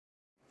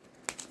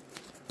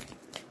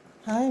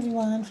Hi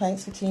everyone,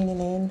 thanks for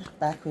tuning in.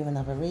 Back with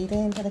another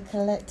reading for the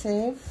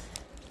collective.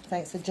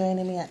 Thanks for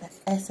joining me at the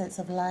Essence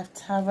of Life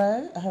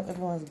Tarot. I hope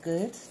everyone's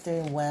good,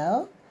 doing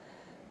well.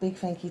 Big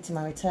thank you to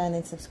my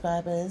returning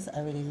subscribers. I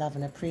really love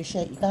and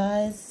appreciate you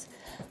guys.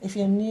 If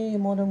you're new, you're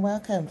more than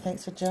welcome.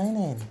 Thanks for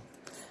joining.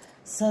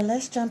 So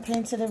let's jump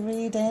into the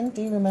reading.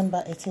 Do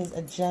remember it is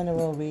a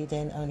general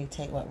reading. Only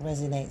take what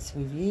resonates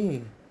with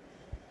you.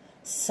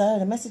 So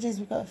the messages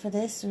we got for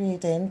this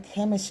reading: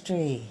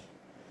 chemistry.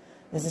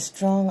 There's a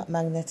strong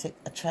magnetic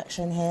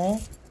attraction here.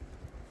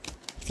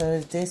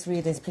 So this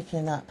reading is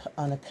picking up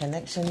on a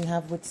connection you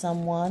have with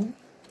someone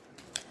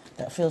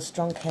that feels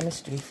strong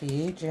chemistry for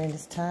you during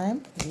this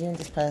time. You and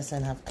this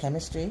person have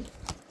chemistry.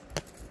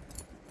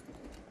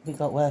 We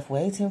got worth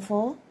waiting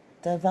for.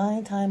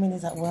 Divine timing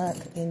is at work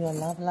in your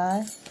love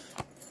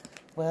life.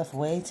 Worth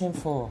waiting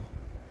for.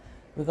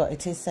 We got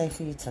it is safe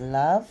for you to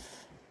love.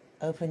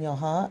 Open your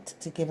heart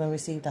to give and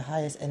receive the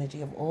highest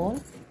energy of all.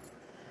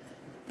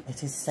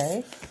 It is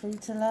safe for you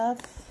to love.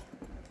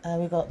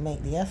 And we got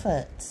make the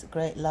effort.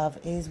 Great love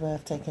is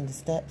worth taking the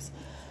steps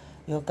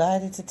you're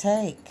guided to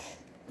take.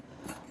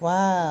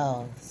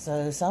 Wow.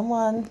 So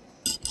someone,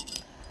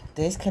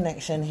 this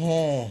connection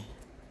here.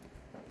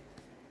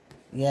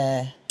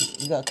 Yeah,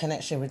 you got a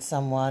connection with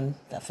someone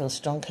that feels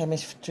strong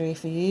chemistry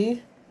for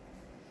you.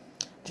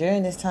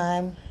 During this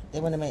time, they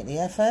want to make the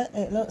effort,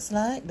 it looks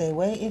like. They're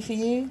waiting for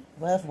you.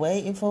 Worth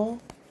waiting for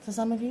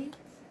some of you.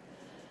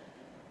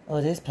 Or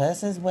this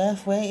person's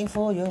worth waiting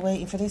for. You're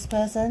waiting for this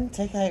person.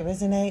 Take how it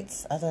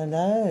resonates. I don't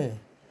know.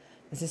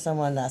 This is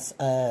someone that's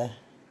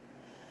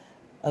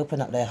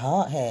opened up their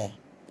heart here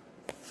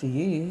for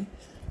you.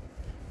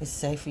 It's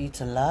safe for you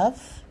to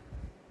love.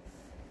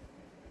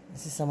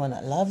 This is someone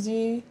that loves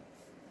you.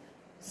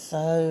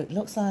 So it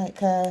looks like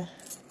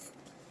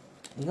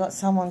you got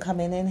someone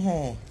coming in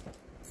here.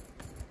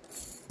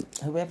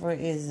 Whoever it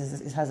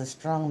is, it has a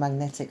strong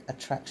magnetic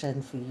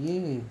attraction for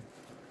you.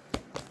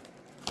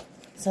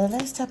 So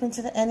let's tap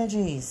into the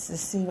energies.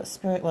 Let's see what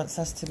Spirit wants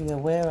us to be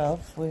aware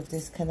of with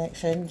this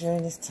connection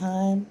during this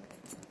time.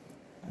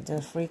 I'll do a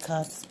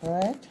 3-card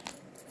spread.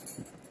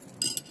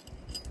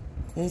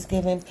 He's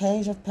giving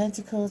Page of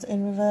Pentacles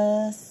in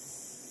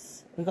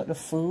reverse. We got the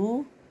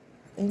Fool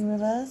in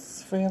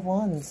reverse. 3 of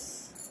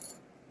Wands.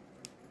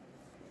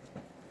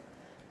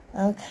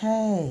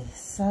 Okay,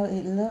 so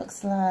it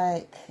looks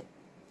like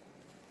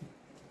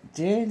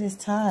during this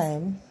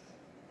time,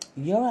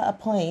 you're at a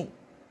point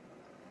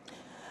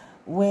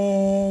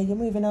where you're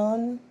moving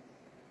on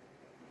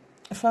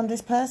from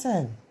this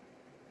person.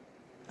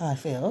 I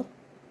feel,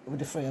 with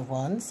the 3 of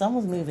Wands,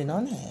 someone's moving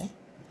on here.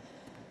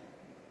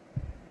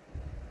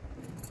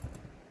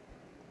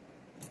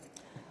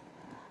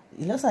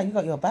 It looks like you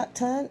got your back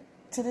turned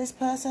to this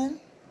person.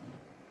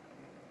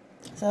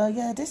 So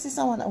yeah, this is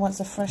someone that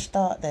wants a fresh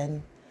start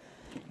then.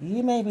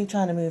 You may be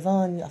trying to move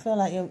on. I feel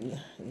like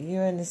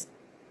you're in this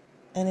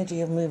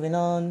energy of moving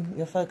on.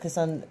 You're focused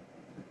on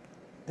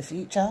the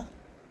future.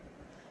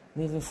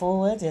 Moving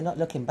forward, you're not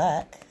looking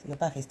back. Your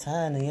back is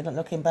turned and you're not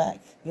looking back.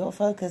 You're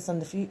focused on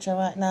the future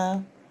right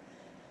now.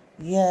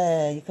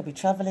 Yeah, you could be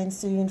traveling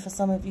soon for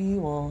some of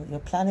you, or you're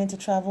planning to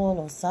travel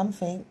or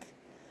something.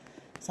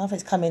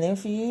 Something's coming in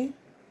for you.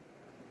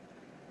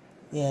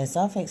 Yeah,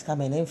 something's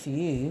coming in for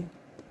you.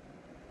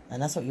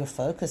 And that's what you're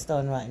focused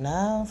on right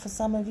now for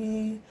some of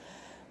you.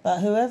 But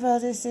whoever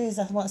this is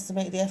that wants to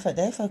make the effort,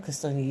 they're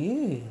focused on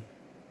you.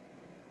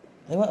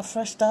 They want a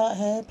fresh start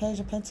here. Page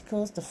of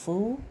Pentacles, the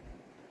Fool.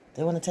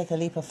 They want to take a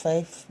leap of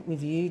faith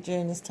with you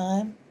during this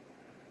time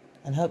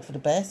and hope for the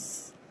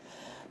best.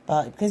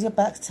 But because your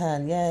back's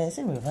turned, yeah, it's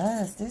in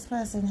reverse. This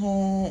person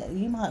here,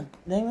 you might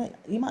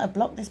have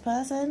blocked this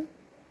person.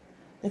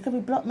 There could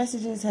be blocked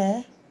messages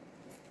here.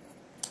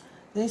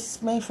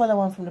 This may follow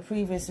on from the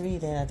previous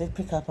reading. I did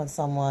pick up on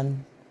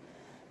someone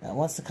that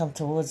wants to come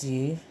towards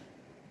you,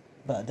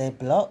 but they're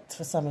blocked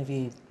for some of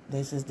you.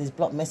 There's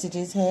blocked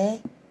messages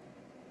here.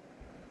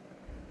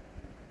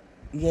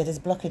 Yeah, there's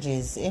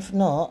blockages. If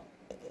not,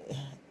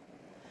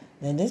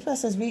 then this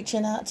person's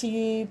reaching out to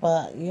you,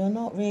 but you're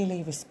not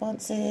really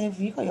responsive.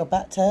 You got your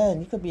back turned.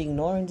 You could be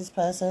ignoring this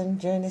person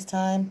during this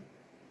time.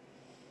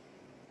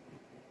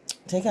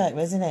 Take how it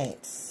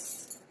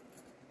resonates.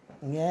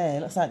 Yeah, it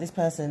looks like this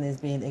person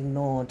is being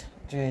ignored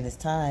during this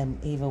time.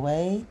 Either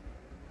way,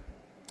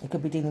 it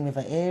could be dealing with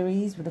an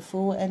Aries with a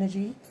Fool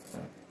energy.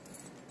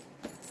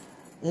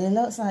 It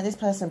looks like this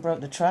person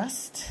broke the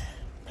trust.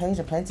 Page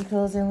of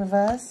Pentacles in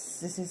reverse.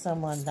 This is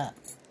someone that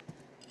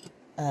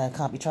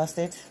can't be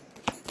trusted.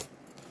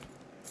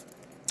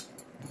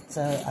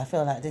 So I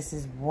feel like this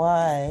is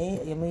why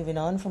you're moving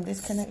on from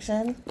this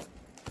connection.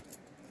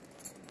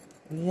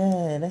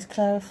 Yeah, let's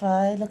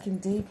clarify, looking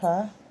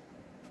deeper.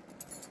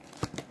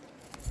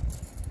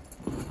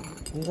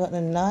 We got the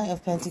Knight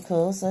of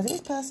Pentacles. So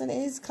this person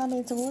is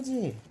coming towards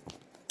you.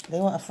 They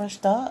want a fresh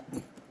start.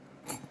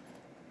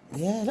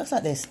 Yeah, it looks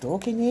like they're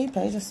stalking you.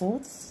 Page of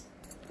Swords.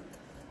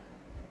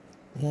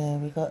 Yeah,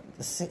 we got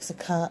the 6 of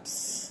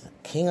Cups.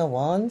 King of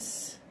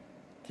Wands.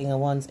 King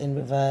of Wands in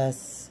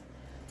reverse.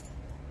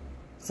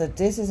 So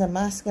this is a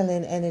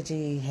masculine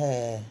energy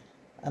here.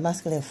 A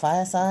masculine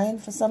fire sign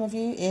for some of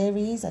you.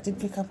 Aries. I did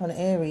pick up on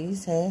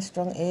Aries here.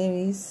 Strong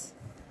Aries.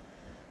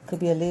 Could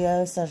be a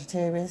Leo,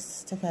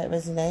 Sagittarius. Take out it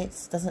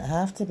resonates. Doesn't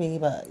have to be,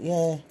 but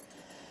yeah.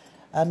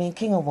 I mean,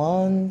 King of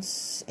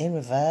Wands in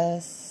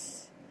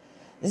reverse.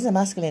 This is a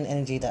masculine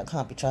energy that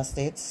can't be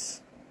trusted.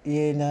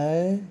 You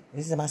know,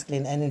 this is a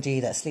masculine energy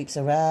that sleeps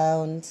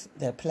around.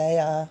 They're a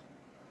player.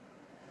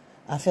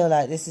 I feel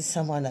like this is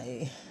someone that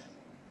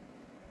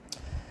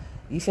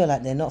you feel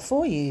like they're not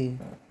for you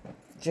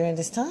during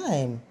this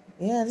time.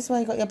 Yeah, this is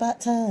why you got your back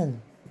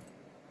turned.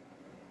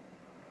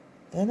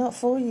 They're not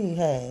for you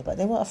here, but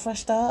they want a fresh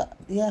start.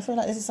 Yeah, I feel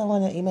like this is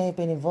someone that you may have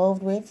been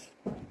involved with.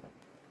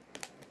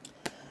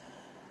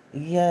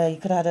 Yeah, you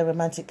could have had a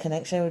romantic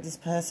connection with this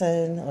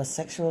person or a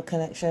sexual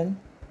connection.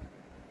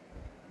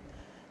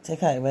 Take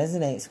how it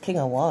resonates. King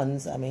of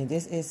Wands. I mean,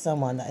 this is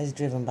someone that is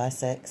driven by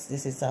sex.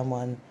 This is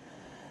someone,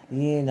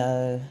 you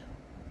know,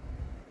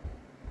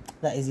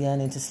 that is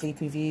yearning to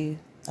sleep with you.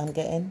 I'm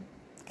getting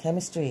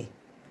chemistry.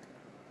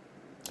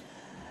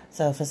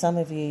 So for some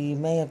of you, you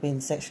may have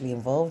been sexually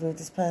involved with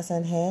this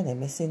person here. They're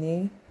missing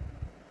you.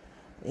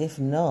 If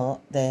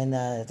not, then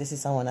this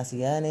is someone that's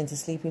yearning to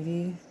sleep with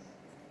you.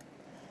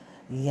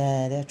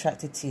 Yeah, they're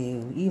attracted to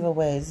you. Either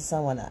way, this is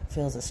someone that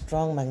feels a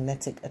strong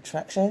magnetic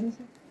attraction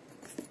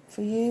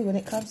for you when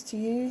it comes to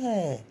you.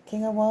 Hey,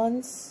 King of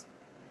Wands.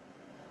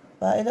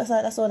 But it looks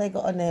like that's all they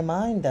got on their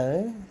mind,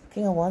 though.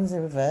 King of Wands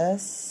in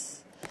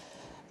reverse.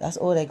 That's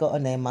all they got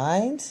on their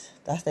mind.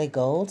 That's their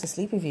goal, to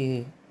sleep with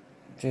you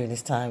during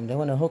this time. They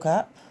want to hook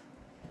up.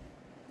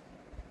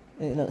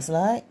 It looks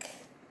like.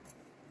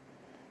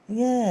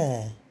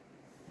 Yeah.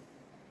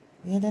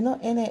 Yeah, they're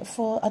not in it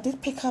for... I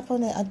did pick up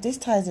on it. This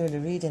ties in the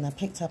reading. I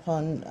picked up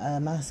on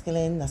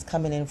masculine that's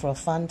coming in for a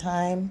fun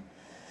time.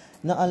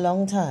 Not a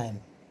long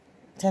time.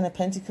 10 of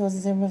Pentacles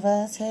is in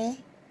reverse here.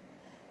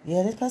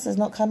 Yeah, this person's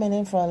not coming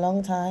in for a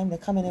long time. They're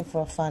coming in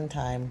for a fun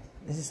time.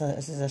 This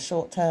is a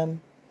short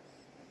term.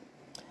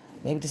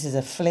 Maybe this is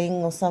a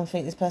fling or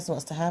something this person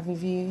wants to have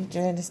with you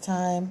during this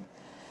time.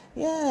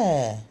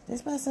 Yeah,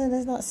 this person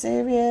is not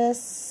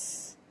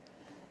serious.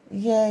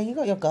 Yeah, you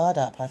got your guard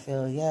up, I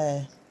feel.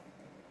 Yeah.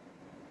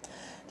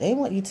 They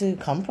want you to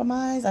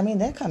compromise. I mean,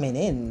 they're coming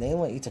in. They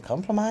want you to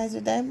compromise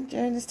with them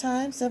during this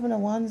time. 7 of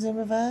Wands in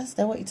reverse.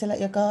 They want you to let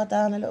your guard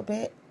down a little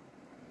bit.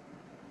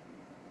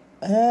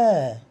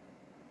 But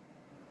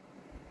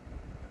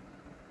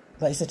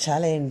it's a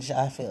challenge,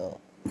 I feel.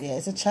 Yeah,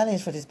 it's a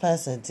challenge for this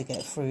person to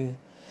get through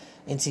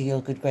into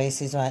your good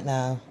graces right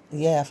now.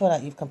 Yeah, I feel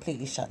like you've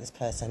completely shut this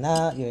person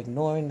out. You're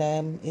ignoring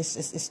them.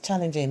 It's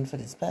challenging for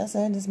this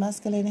person, this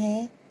masculine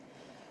here,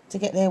 to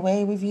get their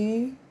way with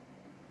you.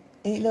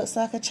 It looks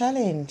like a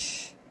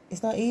challenge.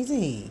 It's not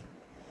easy.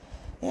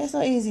 Yeah, it's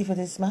not easy for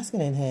this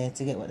masculine here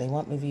to get what they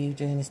want with you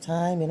during this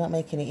time. You're not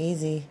making it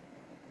easy.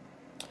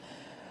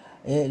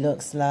 It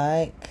looks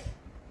like,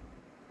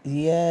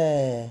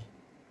 yeah.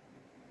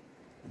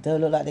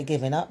 Don't look like they're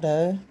giving up,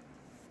 though.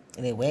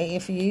 And they're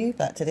waiting for you.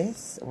 Back to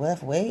this.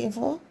 Worth waiting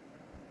for.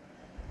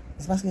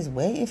 This masculine is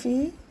waiting for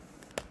you.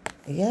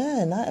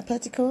 Yeah, Knight of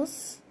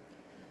Pentacles.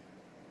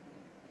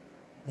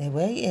 They're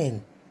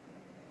waiting.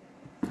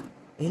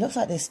 It looks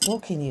like they're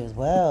stalking you as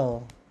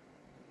well.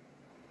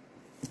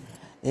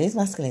 This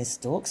masculine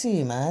stalks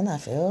you, man, I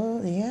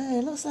feel. Yeah,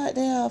 it looks like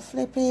they are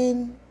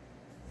flipping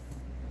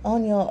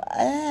on your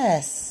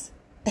ass,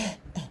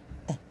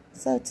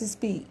 so to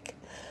speak.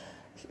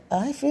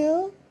 I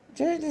feel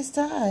during this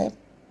time.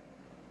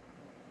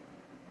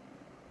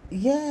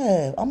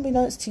 Yeah,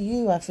 unbeknownst to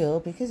you, I feel,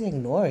 because you're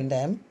ignoring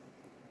them.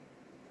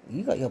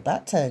 You got your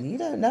back turned. You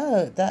don't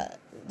know that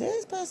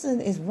this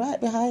person is right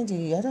behind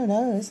you. I don't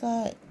know. It's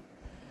like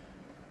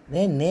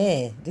they're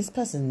near. This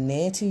person's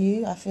near to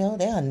you, I feel.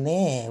 They are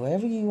near.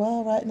 Wherever you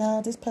are right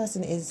now, this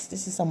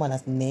is someone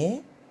that's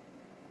near.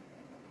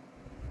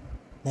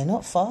 They're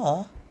not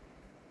far.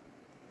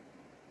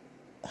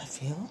 I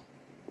feel.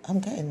 I'm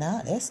getting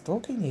that. They're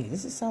stalking you.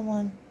 This is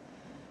someone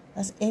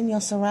that's in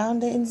your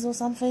surroundings or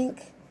something.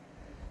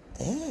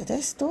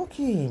 They're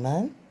stalking you,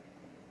 man.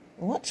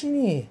 Watching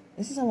you.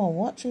 This is someone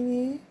watching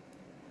you.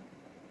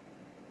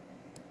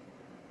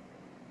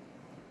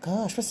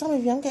 Gosh, for some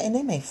of you, I'm getting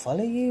they may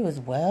follow you as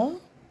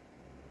well.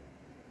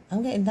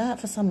 I'm getting that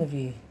for some of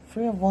you.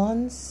 3 of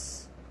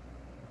Wands.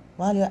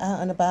 While you're out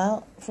and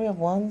about. 3 of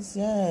Wands,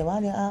 yeah.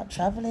 While you're out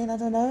traveling, I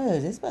don't know.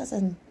 This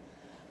person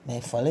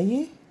may follow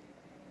you.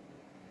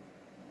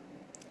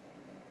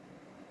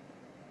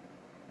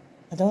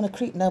 I don't want to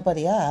creep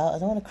nobody out. I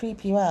don't want to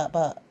creep you out,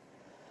 but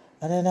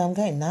I don't know. I'm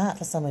getting that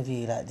for some of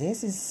you. Like,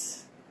 this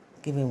is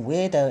giving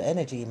weirdo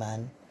energy,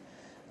 man.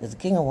 There's the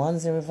King of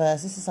Wands in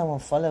reverse. This is someone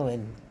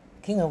following.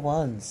 King of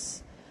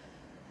Wands,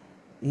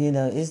 you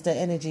know, is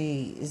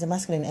the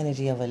masculine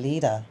energy of a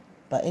leader,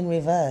 but in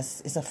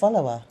reverse, it's a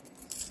follower.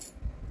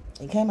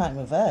 It came out in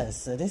reverse,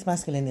 so this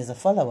masculine is a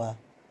follower.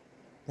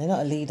 They're not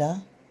a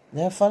leader.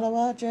 They're a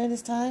follower during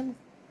this time.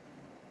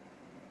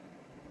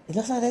 It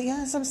looks like that, yeah,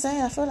 that's what I'm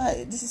saying. I feel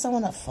like this is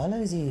someone that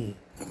follows you.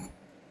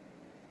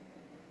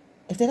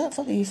 if they don't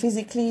follow you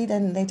physically,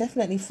 then they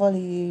definitely follow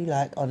you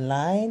like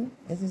online.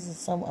 This is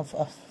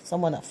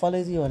someone that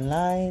follows you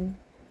online.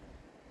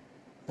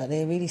 But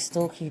they really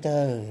stalk you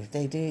though.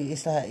 They do.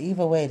 It's like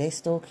either way, they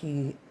stalk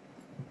you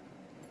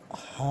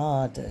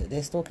hard.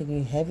 They're stalking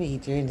you heavy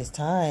during this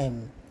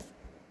time.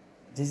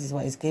 This is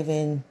what it's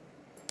giving.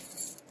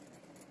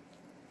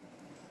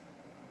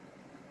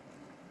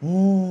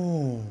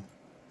 I'm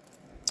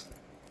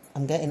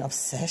getting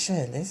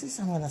obsession. This is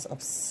someone that's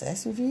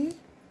obsessed with you.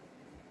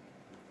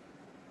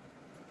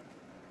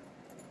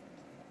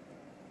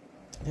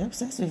 They're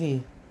obsessed with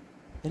you.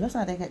 It looks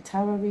like they get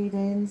tarot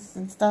readings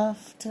and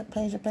stuff.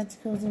 Page of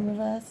Pentacles in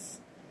reverse.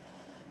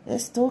 They're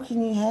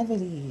stalking you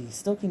heavily.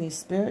 Stalking you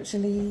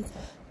spiritually.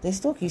 They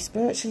stalk you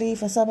spiritually.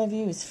 For some of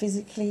you, it's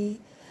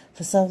physically.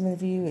 For some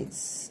of you,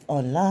 it's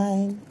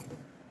online.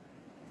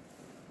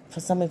 For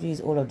some of you,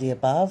 it's all of the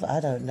above. I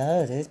don't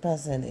know. This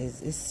person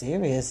is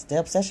serious. Their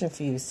obsession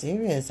for you is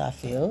serious, I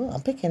feel.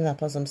 I'm picking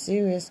up on some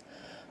serious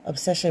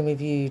obsession with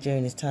you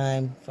during this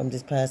time from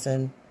this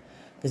person.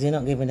 Because you're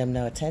not giving them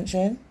no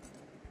attention.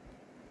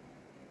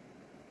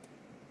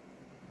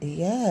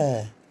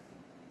 Yeah.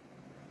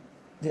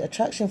 The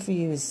attraction for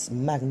you is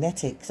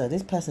magnetic. So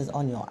this person's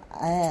on your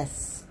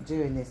ass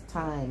during this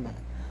time.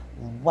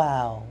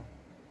 Wow.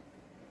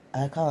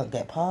 I can't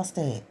get past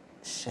it.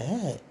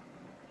 Shit.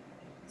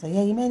 So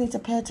yeah, you may need to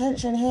pay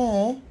attention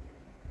here.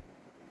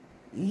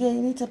 Yeah,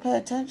 you need to pay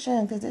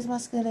attention because this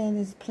masculine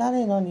is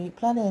planning on you.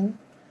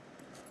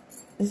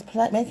 Is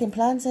making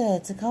plans here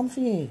to come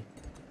for you.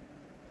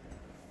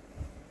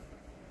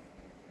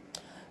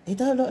 It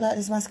don't look like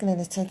this masculine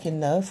is taking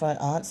no for an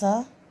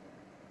answer.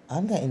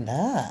 I'm getting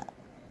that.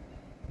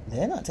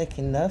 They're not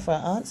taking no for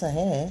an answer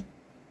here.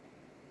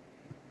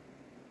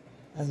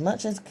 As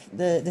much as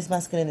this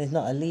masculine is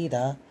not a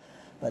leader,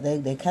 but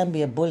they can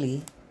be a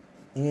bully.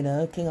 You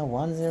know, King of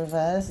Wands in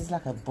reverse is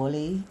like a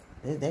bully.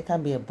 They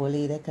can be a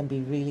bully. They can be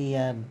really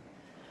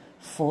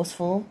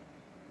forceful.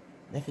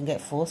 They can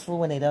get forceful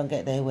when they don't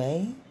get their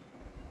way.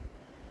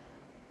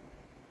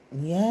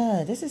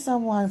 Yeah, this is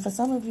someone, for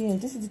some of you,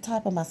 this is the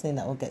type of masculine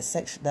that will get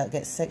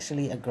gets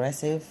sexually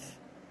aggressive.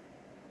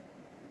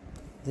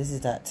 This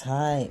is that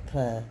type.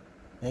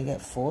 They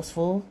get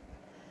forceful.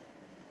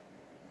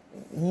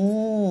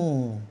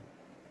 Maybe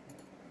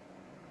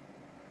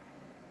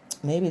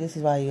this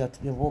is why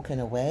you're walking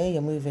away,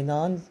 you're moving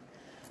on.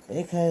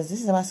 Because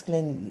this is a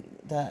masculine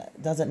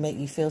that doesn't make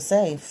you feel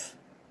safe.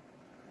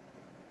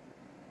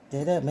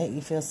 They don't make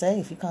you feel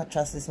safe. You can't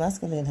trust this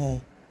masculine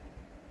here.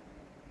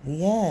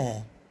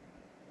 Yeah.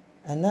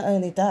 And not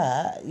only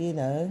that, you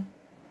know,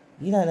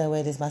 you don't know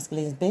where this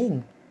masculine's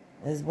been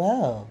as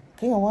well.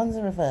 King of Wands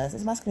in reverse.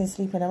 This masculine is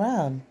sleeping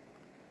around.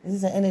 This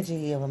is the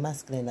energy of a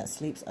masculine that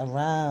sleeps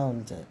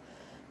around.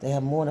 They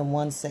have more than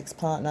one sex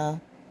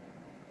partner.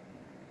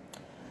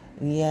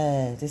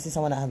 Yeah, this is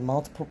someone that has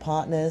multiple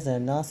partners. They're a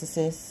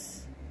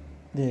narcissist.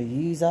 They're a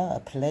user, a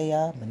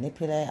player,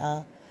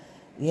 manipulator.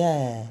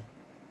 Yeah.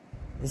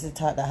 This is the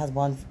type that has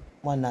one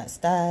night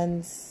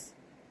stands.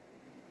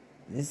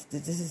 This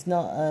is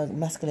not a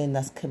masculine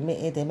that's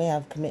committed. They may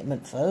have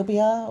commitment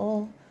phobia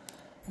or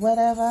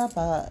whatever,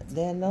 but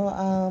they're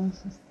not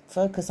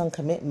focused on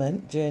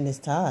commitment during this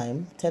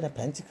time. Ten of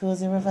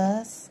Pentacles in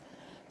reverse.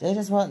 They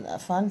just want a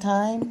fun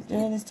time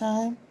during this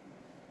time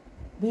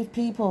with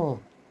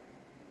people.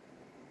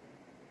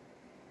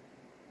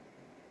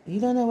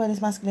 You don't know where this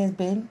masculine's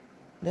been.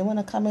 They want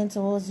to come in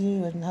towards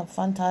you and have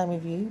fun time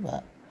with you,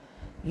 but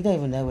you don't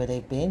even know where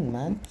they've been,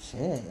 man.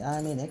 Shit. I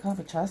mean, they can't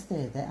be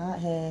trusted. They're out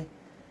here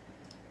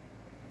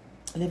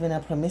living a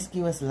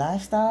promiscuous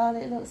lifestyle,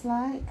 it looks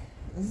like.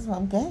 This is what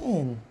I'm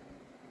getting.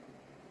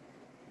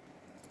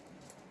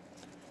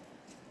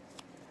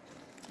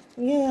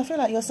 Yeah, I feel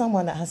like you're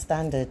someone that has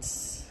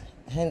standards.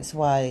 Hence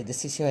why the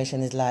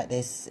situation is like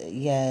this.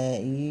 Yeah,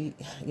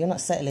 you're not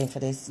settling for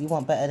this. You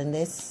want better than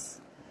this.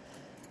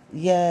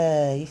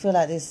 Yeah, you feel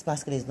like this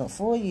masculine is not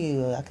for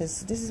you.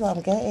 Because this is what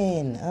I'm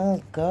getting.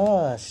 Oh,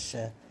 gosh.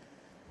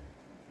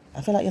 I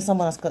feel like you're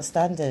someone that's got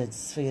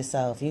standards for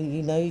yourself. You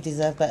know you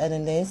deserve better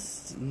than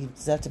this. You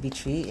deserve to be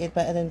treated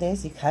better than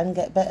this. You can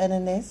get better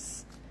than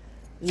this.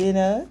 You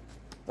know?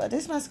 But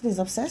this masculine is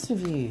obsessed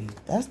with you.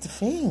 That's the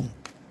thing.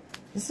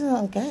 This is what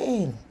I'm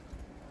getting.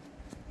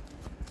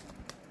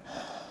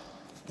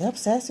 They're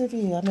obsessed with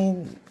you. I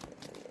mean,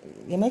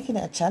 you're making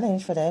it a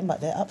challenge for them,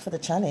 but they're up for the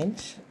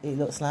challenge, it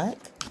looks like.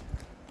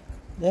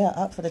 They are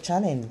up for the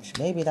challenge.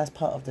 Maybe that's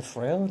part of the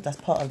thrill. That's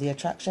part of the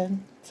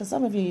attraction. For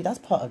some of you, that's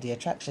part of the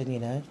attraction, you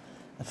know.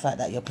 The fact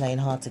that you're playing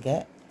hard to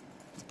get.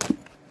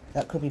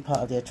 That could be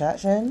part of the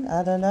attraction.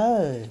 I don't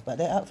know. But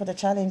they're up for the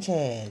challenge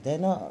here. They're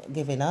not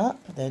giving up.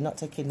 They're not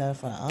taking no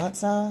for an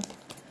answer.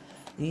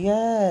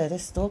 Yeah, they're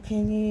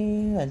stalking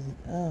you. And,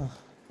 oh,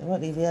 they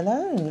won't leave you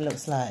alone, it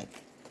looks like.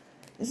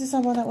 This is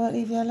someone that won't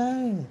leave you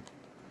alone.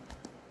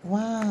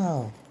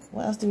 Wow.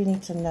 What else do we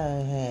need to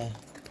know here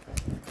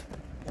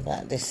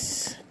about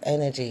this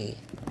energy?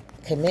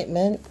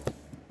 Commitment.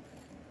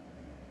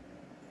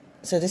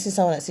 So this is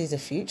someone that sees the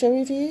future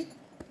with you.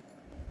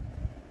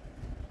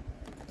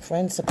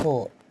 Friend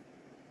support.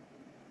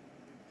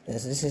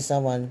 This is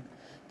someone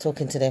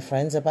talking to their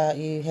friends about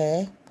you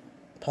here.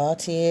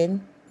 Party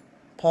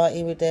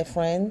with their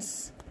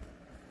friends.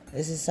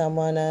 This is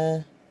someone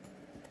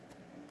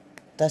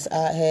that's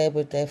out here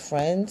with their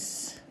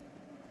friends.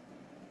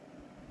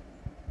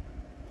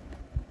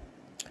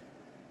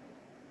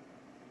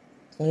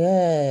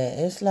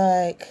 Yeah, it's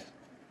like,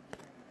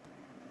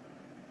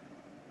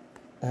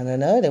 I don't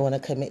know, they want to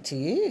commit to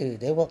you.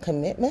 They want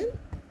commitment.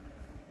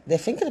 They're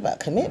thinking about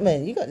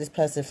commitment. You got this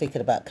person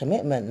thinking about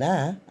commitment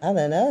now. I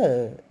don't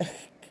know.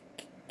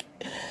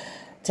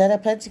 Ten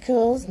of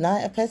Pentacles,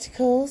 Knight of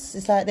Pentacles.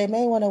 It's like they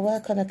may want to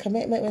work on a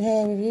commitment with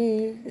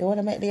you. They want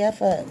to make the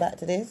effort. Back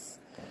to this.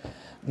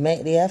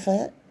 Make the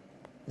effort.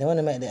 They want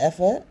to make the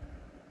effort.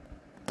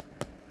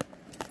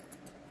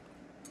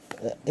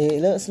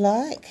 It looks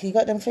like you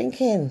got them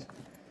thinking.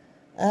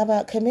 How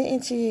about committing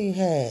to you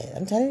here?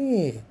 I'm telling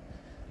you.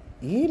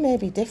 You may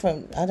be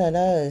different. I don't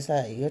know. It's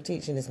like you're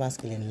teaching this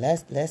masculine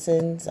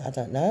lessons. I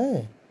don't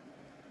know.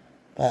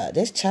 But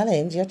this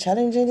challenge, you're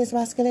challenging this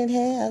masculine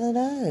here. I don't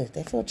know.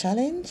 They feel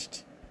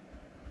challenged.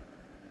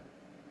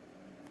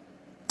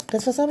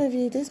 Because for some of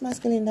you, this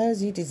masculine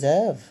knows you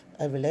deserve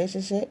a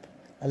relationship.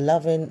 A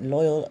loving,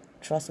 loyal,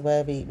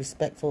 trustworthy,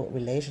 respectful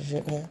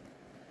relationship here.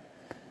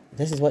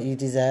 This is what you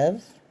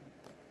deserve.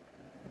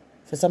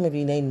 For some of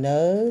you, they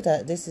know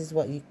that this is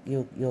what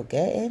you're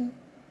getting.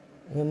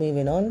 You're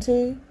moving on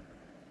to.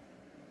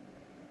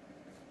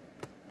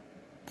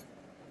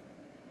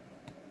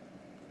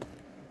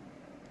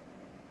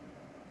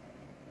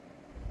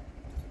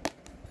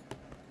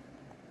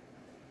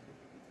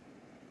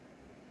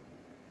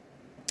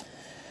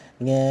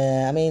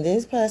 Yeah, I mean,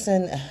 this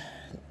person,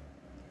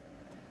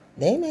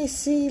 they may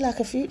see like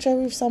a future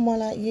with someone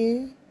like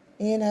you,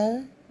 you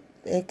know,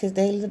 because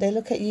they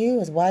look at you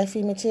as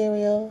wifey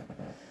material.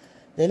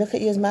 They look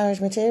at you as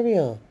marriage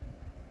material.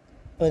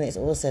 When it's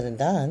all said and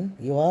done,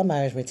 you are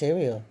marriage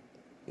material.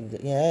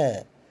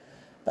 Yeah.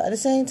 But at the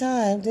same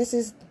time, this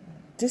is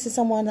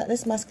someone that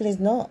this masculine is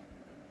not.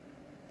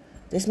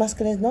 This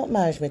masculine is not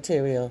marriage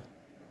material.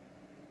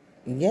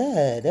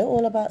 Yeah, they're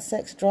all about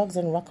sex, drugs,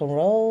 and rock and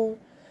roll.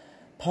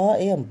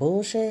 Party and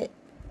bullshit.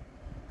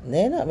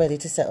 They're not ready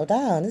to settle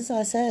down. This is what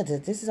I said.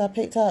 This is I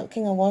picked up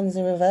King of Wands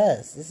in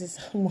reverse. This is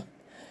someone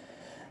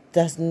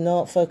that's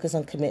not focused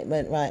on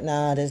commitment right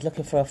now. They're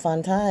looking for a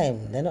fun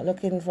time. They're not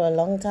looking for a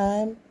long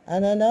time. I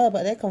don't know,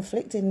 but they're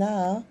conflicted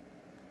now.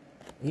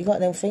 You got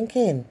them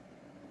thinking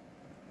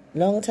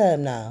long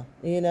term now,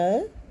 you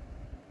know?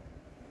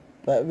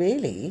 But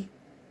really,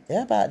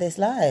 they're about this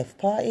life.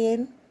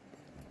 Partying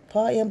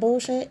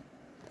bullshit.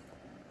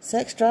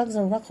 Sex, drugs,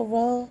 and rock and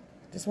roll.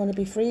 Just want to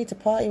be free to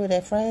party with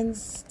their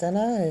friends. Don't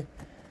know.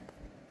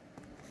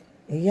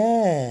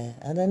 Yeah,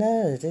 I don't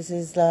know. This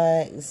is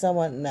like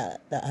someone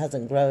that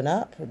hasn't grown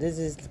up. This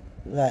is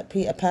like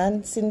Peter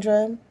Pan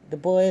syndrome. The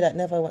boy that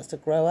never wants to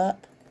grow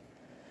up.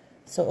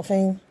 Sort of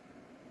thing.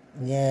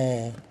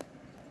 Yeah.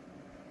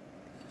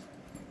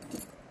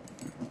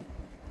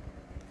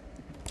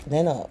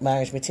 They're not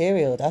marriage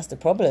material. That's the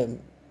problem.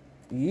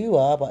 You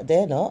are, but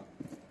they're not.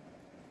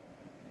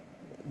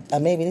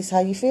 And maybe this is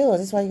how you feel.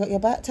 This is why you got your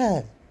back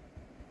turned.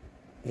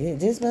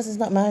 This person's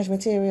not marriage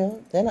material.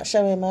 They're not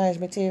showing marriage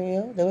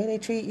material. The way they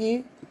treat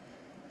you.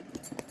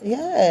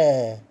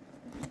 Yeah.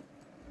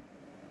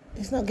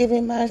 It's not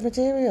giving marriage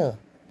material.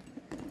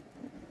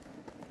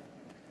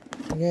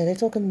 Yeah, they're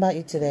talking about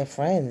you to their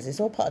friends.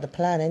 It's all part of the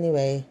plan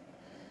anyway.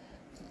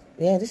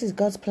 Yeah, this is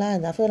God's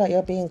plan. I feel like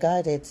you're being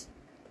guided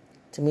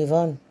to move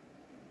on.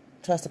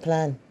 Trust the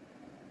plan.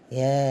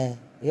 Yeah,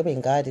 you're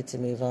being guided to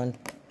move on.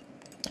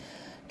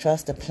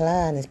 Trust the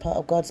plan. It's part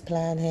of God's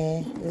plan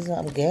here. This is what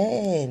I'm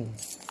getting.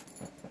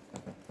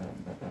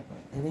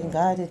 You're being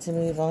guided to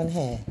move on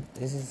here.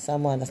 This is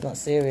someone that's not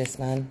serious,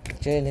 man,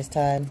 during this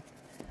time.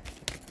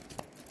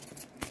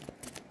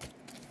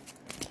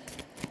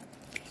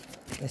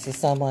 This is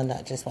someone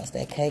that just wants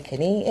their cake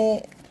and eat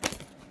it.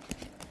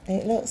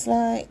 It looks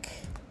like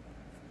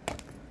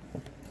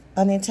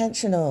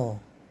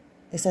unintentional.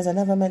 It says, I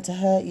never meant to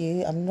hurt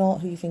you. I'm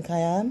not who you think I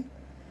am.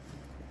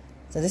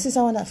 So this is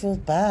someone that feels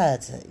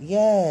bad.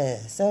 Yeah.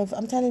 So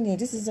I'm telling you,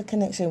 this is a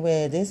connection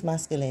where this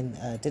masculine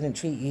didn't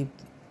treat you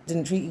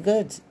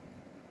good.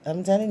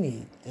 I'm telling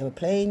you. They were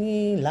playing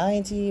you,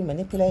 lying to you,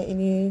 manipulating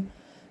you.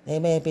 They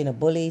may have been a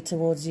bully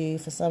towards you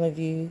for some of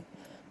you.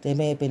 They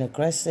may have been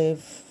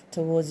aggressive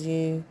towards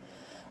you.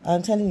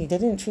 I'm telling you, they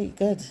didn't treat you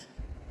good.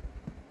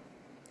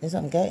 This is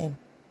what I'm getting.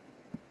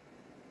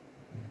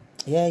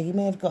 Yeah, you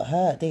may have got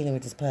hurt dealing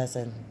with this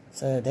person.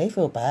 So they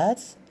feel bad,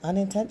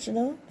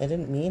 unintentional. They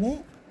didn't mean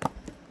it.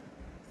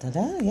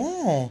 Ta-da,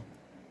 yeah.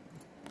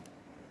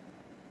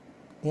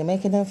 You're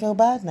making them feel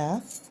bad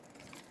now.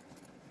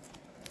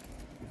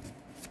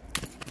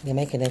 You're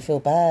making them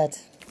feel bad.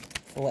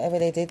 For whatever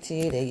they did to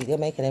you, you're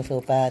making them feel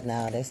bad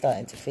now. They're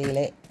starting to feel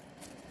it.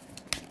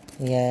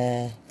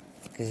 Yeah.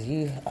 Because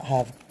you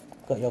have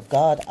got your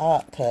guard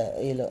up,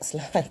 it looks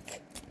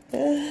like.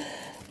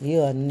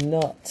 You are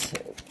not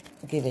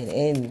giving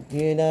in,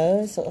 you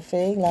know, sort of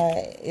thing.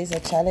 Like, it's a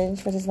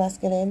challenge for this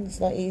masculine. It's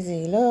not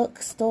easy.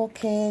 Look,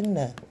 stalking.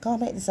 I can't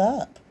make this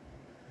up.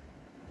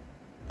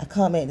 I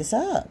can't make this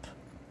up.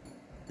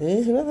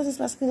 Whoever this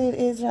masculine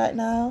is right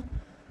now,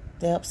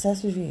 they're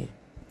obsessed with you.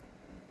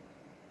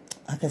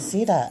 I can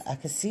see that. I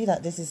can see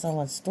that this is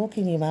someone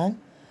stalking you, man.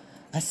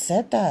 I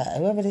said that.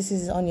 Whoever this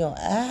is on your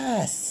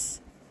ass.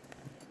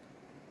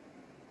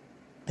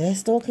 They're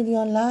stalking you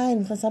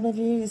online. For some of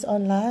you, it's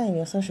online,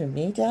 your social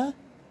media.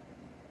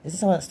 This is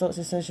someone that stalks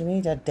your social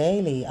media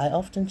daily. I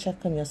often check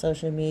on your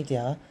social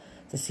media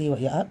to see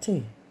what you're up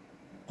to.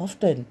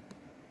 Often.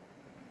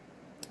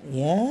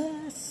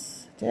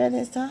 Yes. During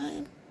this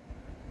time.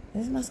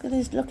 This masculine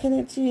is looking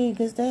at you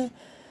because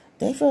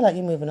they feel like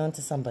you're moving on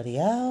to somebody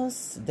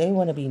else. They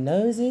want to be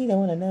nosy. They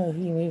want to know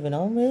who you're moving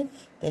on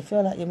with. They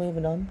feel like you're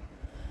moving on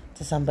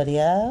to somebody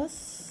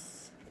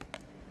else.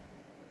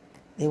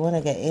 They want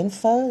to get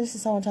info. This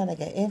is someone trying to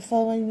get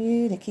info on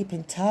you. They're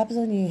keeping tabs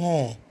on you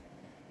here.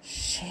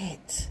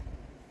 Shit.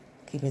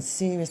 Keeping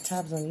serious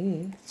tabs on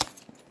you.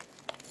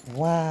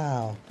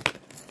 Wow.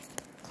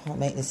 Can't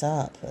make this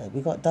up.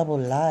 We got double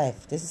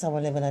life. This is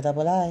someone living a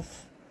double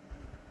life.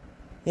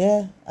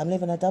 Yeah, I'm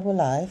living a double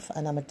life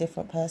and I'm a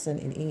different person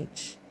in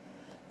each.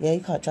 Yeah,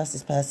 you can't trust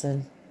this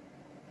person.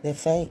 They're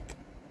fake.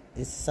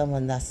 This is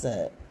someone that's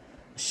a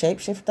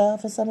shapeshifter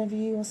for some of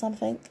you or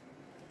something.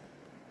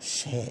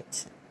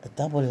 Shit. A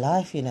double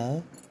life, you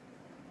know.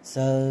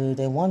 So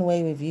they're one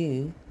way with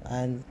you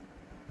and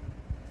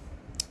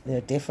they're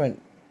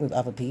different with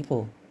other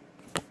people.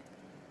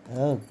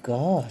 Oh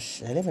gosh,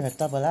 they're living a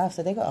double life.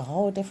 So they got a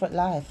whole different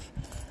life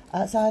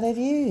outside of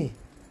you.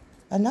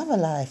 Another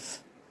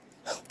life.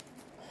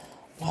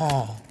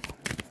 Wow.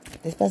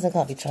 This person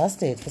can't be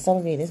trusted. For some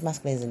of you, this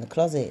masculine is in the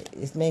closet.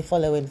 It may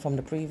follow in from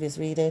the previous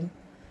reading.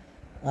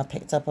 I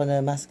picked up on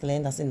a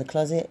masculine that's in the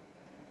closet.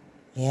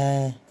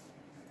 Yeah.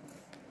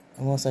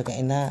 I'm also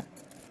getting that.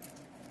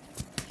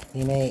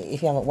 You may,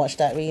 if you haven't watched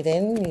that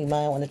reading, you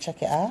might want to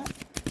check it out.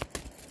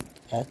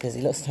 Because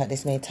it looks like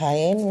this may tie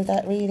in with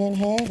that reading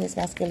here. This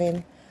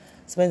masculine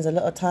spends a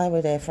lot of time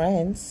with their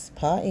friends,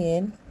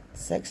 partying,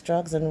 sex,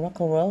 drugs, and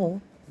rock and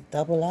roll.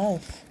 Double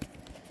life.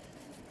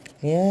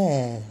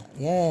 Yeah,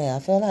 I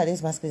feel like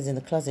this masculine is in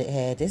the closet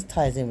here. This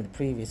ties in with the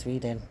previous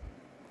reading.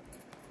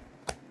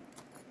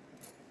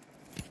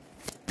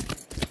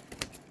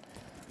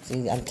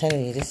 See, I'm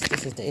telling you, this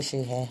is the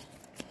issue here.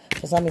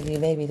 For some of you,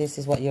 maybe this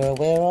is what you're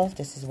aware of.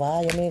 This is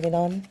why you're moving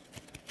on.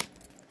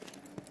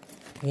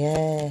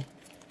 Yeah.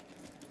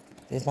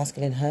 This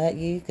masculine hurt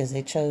you because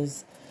they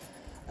chose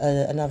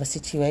another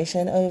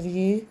situation over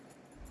you.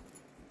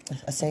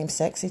 A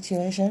same-sex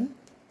situation.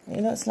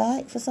 You know what it's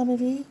like for some of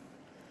you?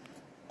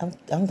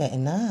 I'm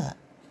getting that.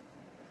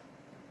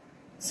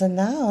 So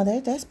now they're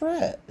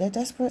desperate. They're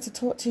desperate to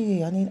talk to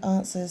you. I need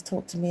answers.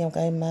 Talk to me. I'm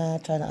going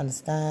mad, trying to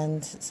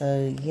understand.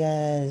 So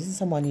yeah, this is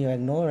someone you're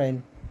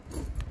ignoring.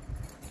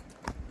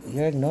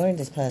 You're ignoring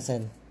this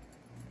person.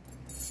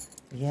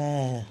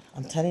 Yeah,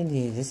 I'm telling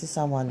you, this is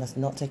someone that's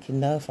not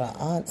taking no for an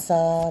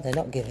answer. They're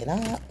not giving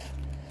up.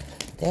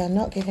 They're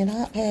not giving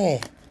up here.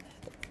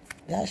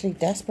 They're actually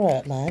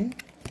desperate, man.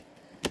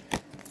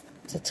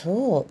 To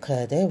talk.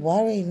 They're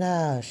worried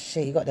now.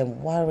 Shit, you got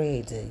them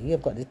worried. You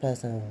have got this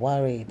person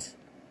worried.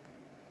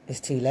 It's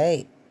too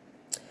late.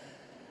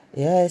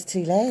 Yeah, it's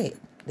too late.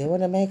 They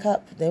want to make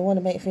up. They want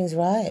to make things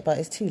right, but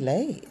it's too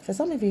late. For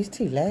some of you, it's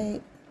too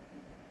late.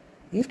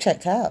 You've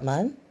checked out,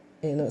 man.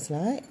 It looks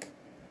like.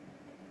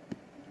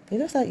 It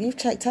looks like you've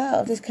checked out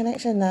of this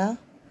connection now.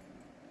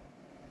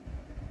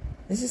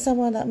 This is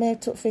someone that may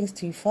have took things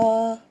too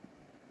far.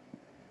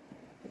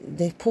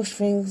 They've pushed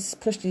you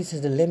to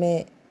the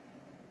limit.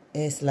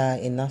 It's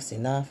like enough's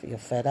enough. You're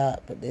fed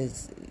up. But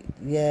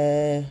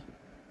yeah.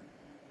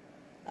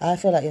 I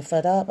feel like you're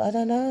fed up. I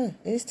don't know.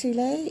 It's too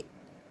late.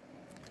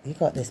 You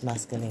got this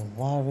masculine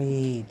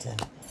worried.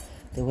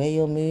 The way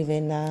you're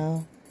moving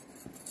now.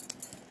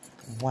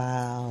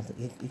 Wow.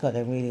 You got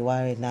them really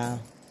worried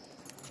now.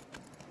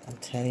 I'm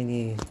telling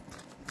you.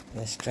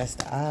 They're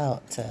stressed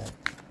out.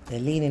 They're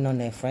leaning on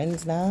their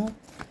friends now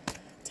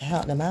to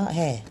help them out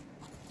here.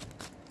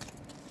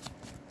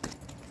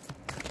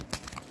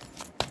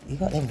 You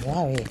got them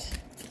worried.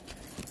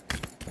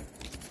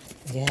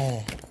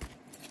 Yeah.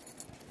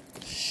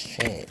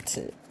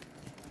 Shit.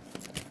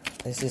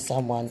 This is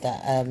someone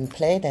that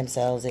played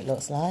themselves, it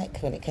looks like,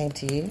 when it came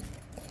to you.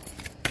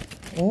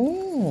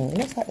 It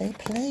looks like they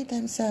played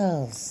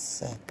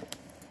themselves.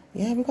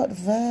 Yeah, we got the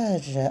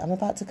Verge. I'm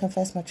about to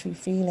confess my true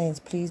feelings.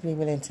 Please be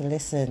willing to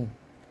listen.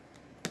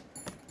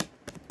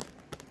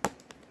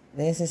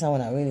 This is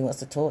someone that really wants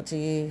to talk to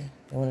you.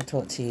 They want to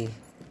talk to you.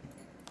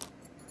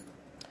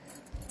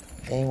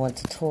 They want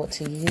to talk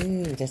to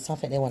you. There's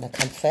something they want to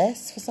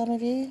confess for some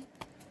of you.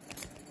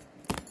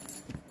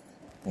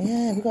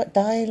 Yeah, we got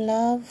dying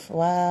love.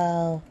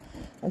 Wow.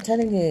 I'm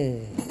telling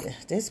you,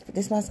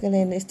 this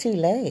masculine is too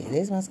late.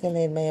 This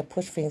masculine may have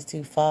pushed things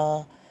too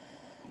far,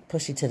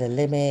 pushed you to the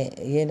limit.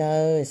 You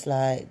know, it's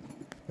like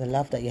the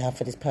love that you have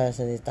for this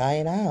person is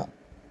dying out.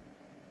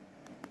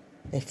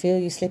 They feel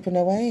you slipping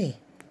away.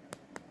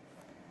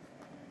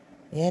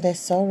 Yeah, they're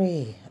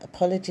sorry.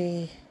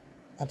 Apology.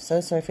 I'm so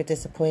sorry for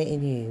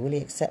disappointing you. Will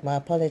you accept my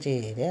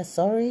apology? They're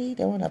sorry.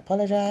 They want to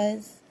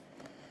apologize.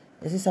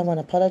 Is this someone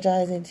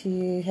apologizing to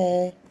you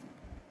here?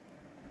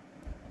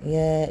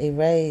 Yeah,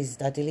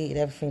 erased. I deleted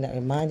everything that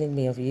reminded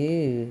me of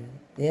you.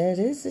 Yeah,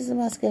 this is a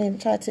masculine.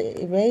 Try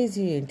to erase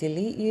you and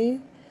delete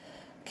you.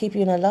 Keep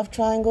you in a love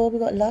triangle. We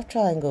got love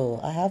triangle.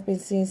 I have been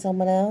seeing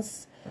someone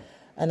else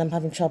and I'm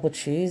having trouble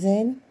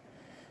choosing.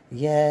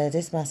 Yeah,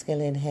 this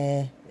masculine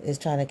here is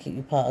trying to keep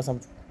you part of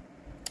some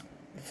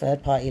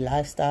third-party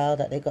lifestyle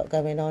that they got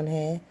going on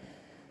here.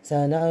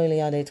 So not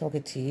only are they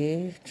talking to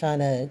you, trying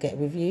to get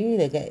with you,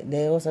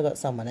 they also got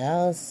someone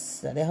else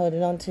that they're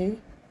holding on to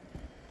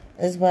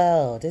as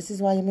well. This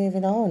is why you're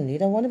moving on. You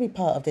don't want to be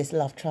part of this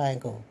love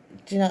triangle.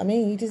 Do you know what I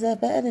mean? You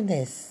deserve better than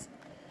this.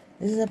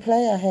 This is a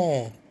player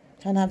here,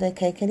 trying to have their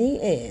cake and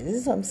eat it. This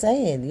is what I'm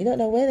saying. You don't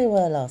know where they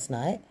were last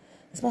night.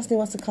 This masculine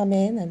wants to come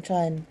in and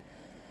try and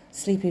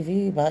sleep with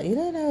you, but you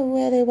don't know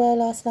where they were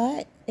last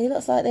night. It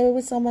looks like they were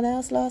with someone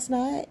else last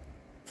night.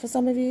 For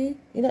some of you,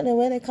 you don't know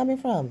where they're coming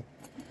from.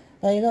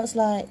 But it looks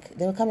like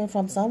they were coming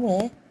from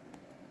somewhere.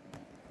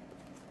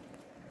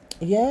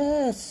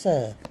 Yes,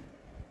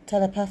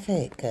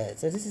 telepathic.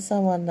 So this is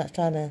someone that's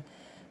trying to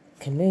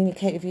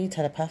communicate with you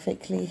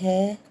telepathically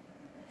here.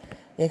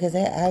 Yeah, because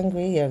they're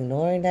angry, you're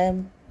ignoring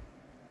them.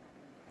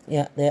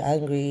 Yeah, they're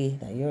angry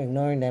that you're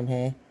ignoring them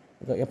here.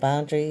 You've got your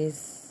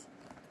boundaries.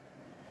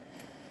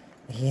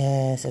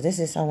 Yeah, so this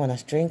is someone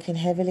that's drinking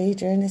heavily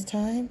during this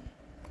time.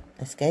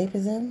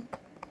 Escapism.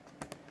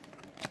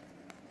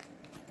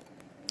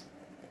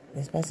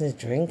 This person's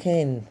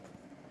drinking.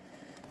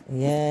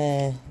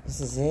 Yeah,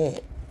 this is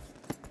it.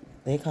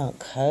 They can't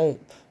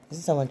cope. This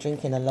is someone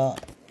drinking a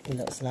lot, it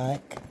looks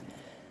like.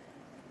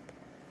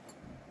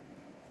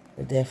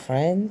 With their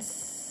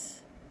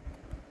friends.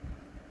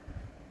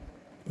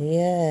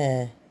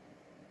 Yeah.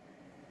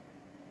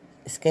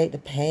 Escape the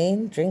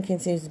pain. Drinking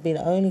seems to be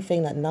the only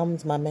thing that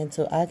numbs my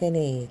mental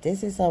agony.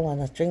 This is someone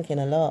that's drinking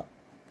a lot.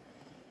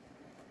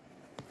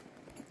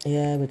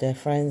 Yeah, with their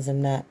friends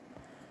and that.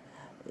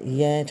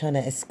 Yeah, trying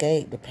to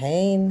escape the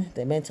pain,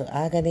 the mental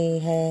agony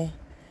here,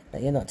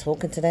 that you're not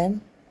talking to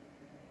them.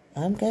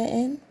 I'm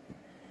getting.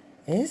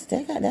 They're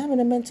having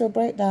a mental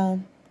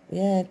breakdown.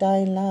 Yeah,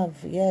 dying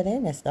love. Yeah, they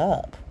messed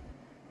up.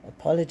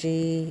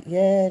 Apology.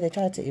 Yeah, they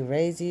tried to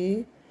erase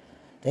you.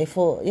 They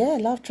thought, yeah,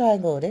 love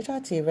triangle. They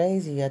tried to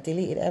erase you. I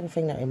deleted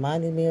everything that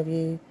reminded me of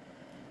you.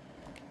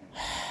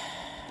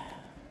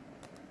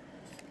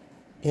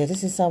 Yeah,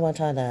 this is someone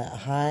trying to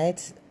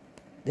hide.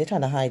 They're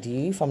trying to hide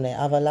you from their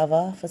other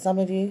lover for some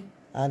of you.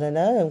 I don't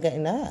know, I'm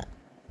getting that.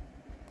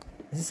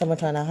 This is someone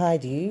trying to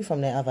hide you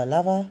from their other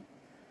lover.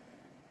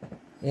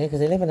 Yeah, because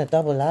they live in a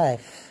double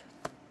life.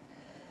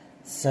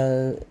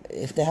 So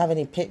if they have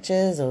any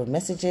pictures or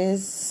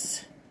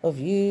messages of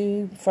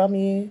you, from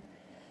you,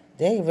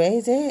 they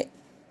erase it.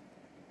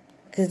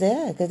 Because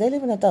they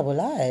live in a double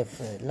life.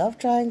 Love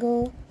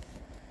triangle.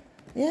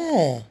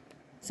 Yeah.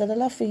 So the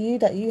love for you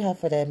that you have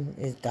for them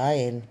is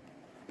dying.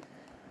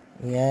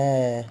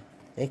 Yeah.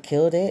 They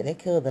killed it. They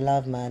killed the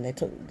love, man.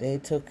 They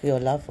took your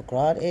love for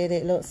granted,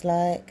 it looks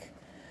like.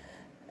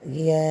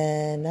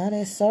 Yeah, now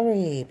they're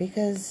sorry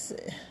because,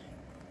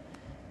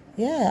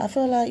 yeah, I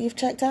feel like you've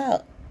checked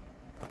out.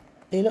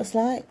 It looks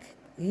like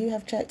you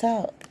have checked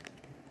out.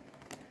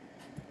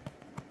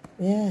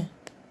 Yeah.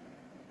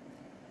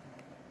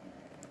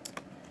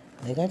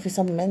 They're going through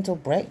some mental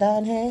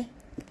breakdown here.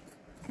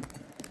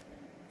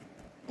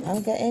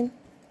 I'm getting.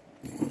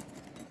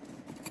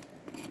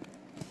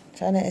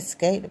 Trying to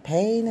escape the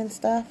pain and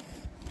stuff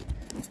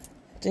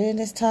during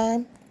this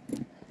time.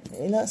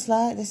 It looks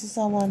like this is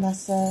someone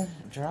that's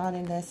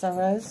drowning their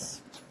sorrows.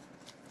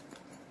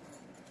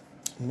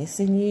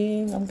 Missing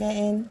you, I'm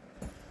getting.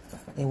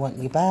 They want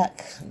you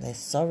back. They're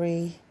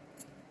sorry.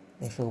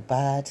 They feel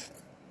bad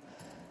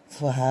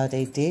for how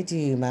they did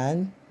you,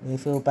 man. They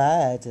feel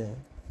bad.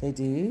 They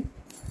do.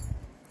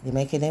 You're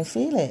making them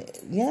feel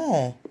it.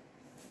 Yeah.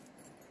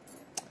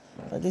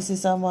 But this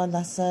is someone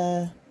that's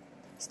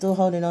still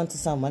holding on to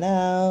someone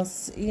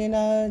else. You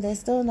know, they're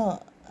still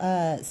not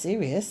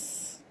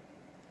serious.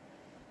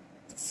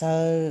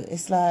 So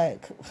it's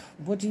like,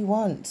 what do you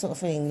want, sort of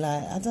thing.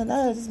 Like, I don't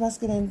know, this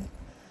masculine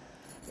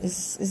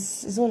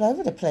is all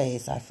over the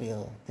place, I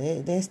feel.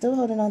 They're still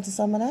holding on to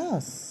someone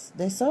else.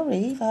 They're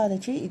sorry for how they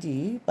treated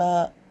you,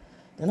 but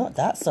they're not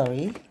that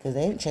sorry because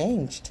they ain't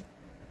changed.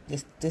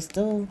 They're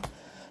still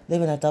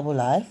living a double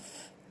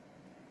life,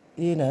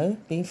 you know,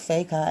 being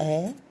fake out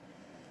here.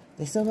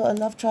 They still got a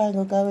love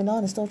triangle going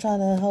on. They're still trying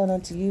to hold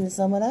on to you and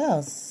someone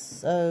else.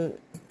 So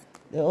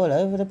they're all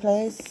over the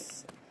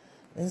place.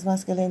 This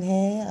masculine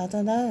here, I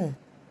don't know.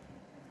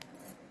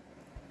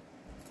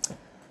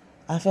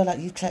 I feel like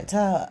you've checked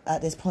out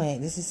at this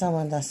point. This is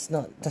someone that's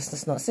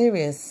just not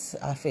serious,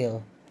 I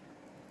feel.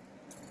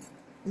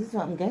 This is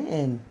what I'm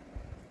getting.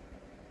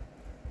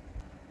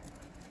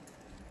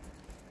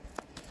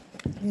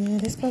 Yeah,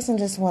 this person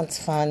just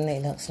wants fun,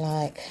 it looks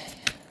like.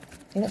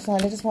 It looks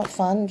like they just want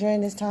fun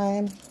during this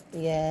time.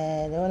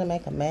 Yeah, they want to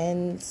make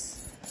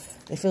amends.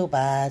 They feel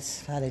bad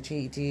how they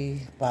treat you,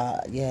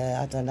 but yeah,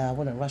 I don't know. I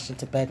wouldn't rush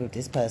into bed with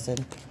this person.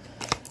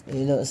 It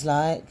looks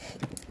like.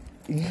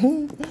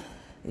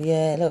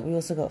 Yeah, look, we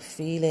also got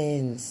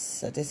feelings.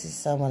 So this is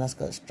someone that's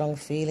got strong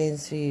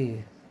feelings for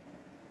you.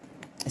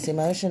 It's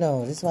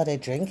emotional. This is why they're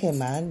drinking,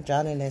 man.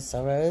 Drowning their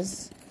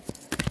sorrows.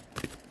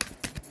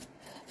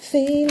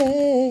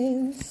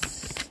 Feelings.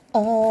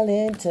 All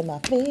into my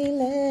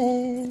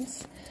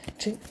feelings.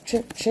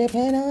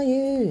 Tripping on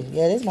you.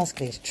 Yeah, this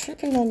masculine is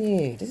tripping on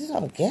you. This is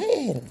what I'm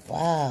getting.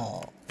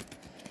 Wow.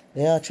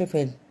 They are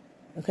tripping.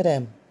 Look at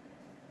them.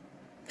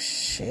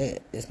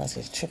 Shit, this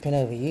masculine is tripping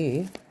over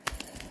you.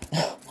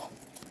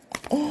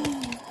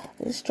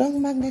 There's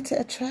strong magnetic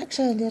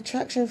attraction. The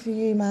attraction for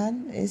you,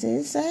 man, is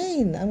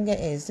insane. I'm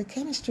getting it's the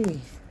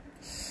chemistry.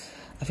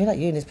 I feel like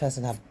you and this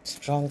person have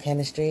strong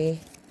chemistry.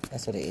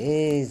 That's what it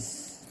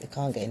is. They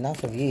can't get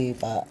enough of you,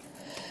 but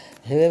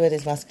whoever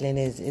this masculine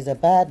is a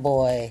bad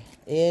boy.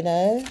 You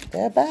know,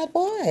 they're a bad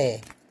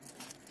boy.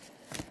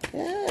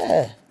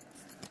 Yeah.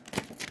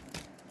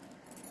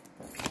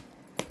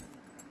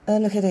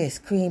 And look at this,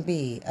 Queen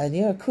Bee. And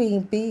you're a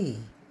Queen Bee.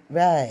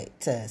 Right.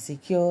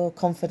 Secure,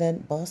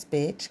 confident, boss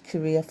bitch,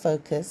 career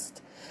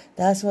focused.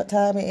 That's what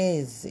time it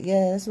is.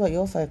 Yeah, that's what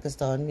you're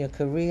focused on. Your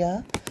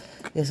career.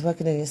 You're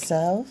working on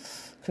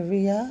yourself.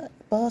 Career,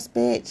 boss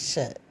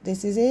bitch.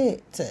 This is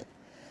it.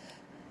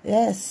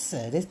 Yes,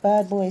 this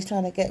bad boy is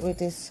trying to get with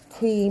this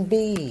Queen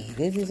Bee.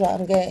 This is what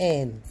I'm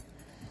getting.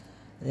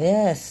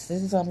 Yes,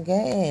 this is what I'm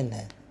getting.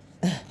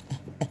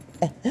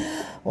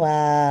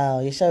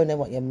 Wow, you're showing them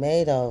what you're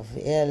made of.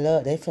 Yeah,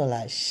 look, they feel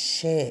like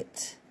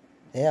shit.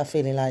 They are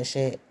feeling like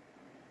shit.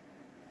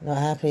 Not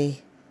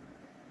happy.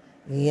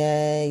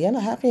 Yeah, you're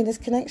not happy in this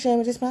connection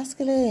with this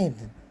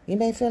masculine. You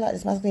may feel like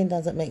this masculine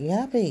doesn't make you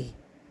happy.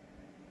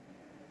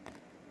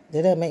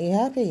 They don't make you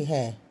happy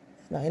here.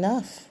 It's not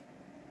enough.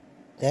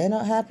 They're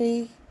not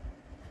happy.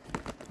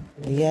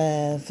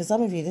 Yeah, for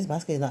some of you, this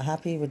masculine is not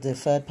happy with the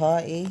third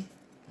party.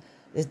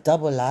 This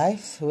double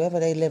life, whoever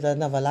they live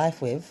another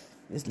life with,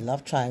 this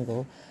love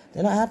triangle,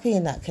 they're not happy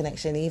in that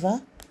connection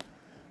either.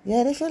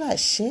 Yeah, they feel like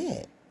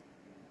shit.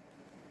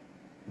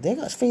 They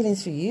got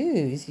feelings for you.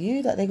 It's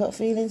you that they got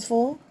feelings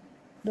for.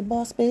 The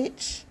boss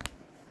bitch.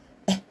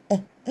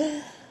 They're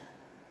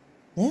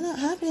not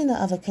happy in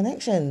that other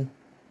connection.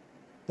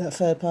 That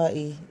third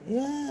party.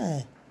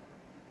 Yeah.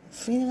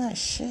 Feeling like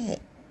shit.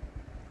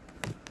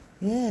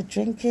 Yeah,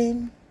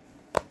 drinking.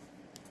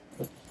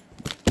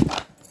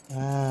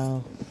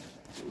 Wow.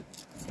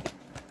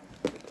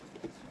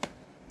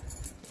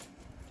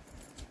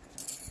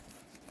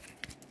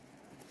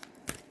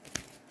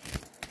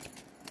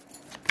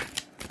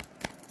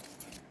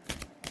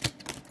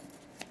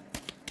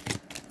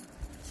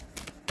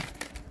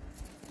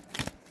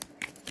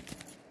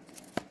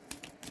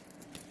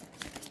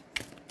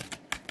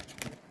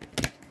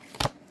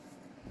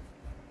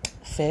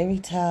 Fairy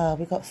tale.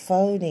 We got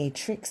phony,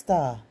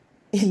 trickster,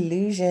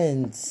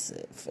 illusions,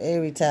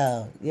 fairy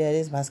tale. Yeah,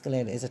 this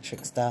masculine is a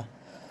trickster.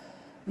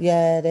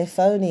 Yeah, they're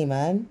phony,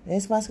 man.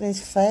 This masculine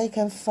is fake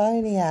and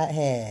phony out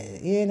here,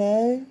 you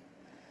know?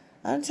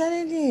 I'm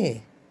telling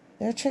you.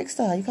 They're a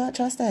trickster. You can't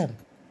trust them.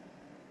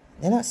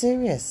 They're not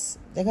serious.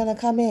 They're going to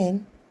come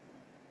in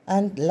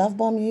and love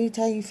bomb you,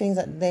 tell you things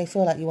that they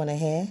feel like you want to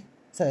hear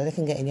so that they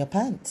can get in your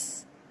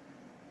pants.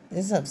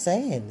 This is what I'm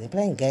saying. They're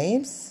playing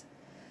games.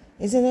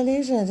 It's an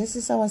illusion. This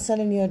is someone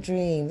selling you a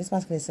dream. This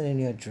masculine is selling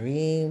you a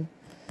dream.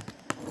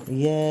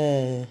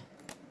 Yeah.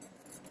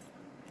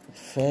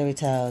 Fairy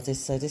tale.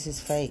 This is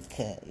fake.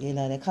 You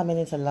know, they're coming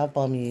in to love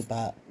bomb you,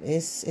 but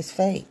it's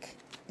fake.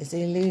 It's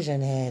an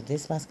illusion here.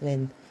 This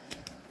masculine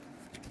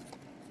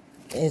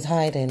is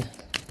hiding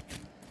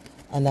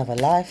another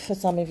life for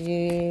some of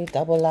you.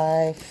 Double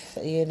life.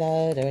 You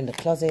know, they're in the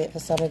closet for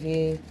some of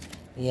you.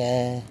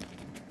 Yeah.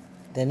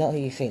 They're not who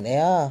you think they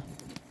are.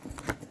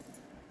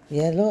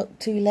 Yeah, look,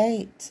 too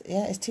late.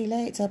 Yeah, it's too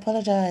late to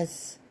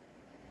apologise.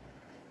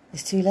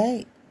 It's too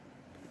late.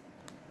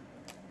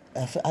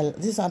 This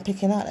is what I'm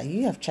picking out. That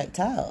you have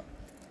checked out.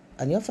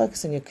 And you're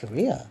focused on your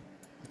career.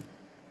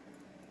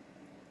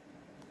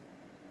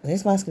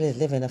 This masculine is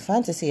living a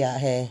fantasy out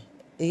here.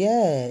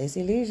 Yeah, it's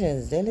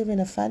illusions. They're living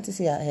a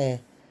fantasy out here.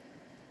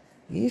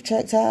 You've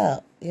checked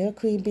out. You're a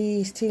queen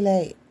bee. It's too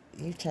late.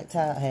 You've checked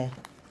out here.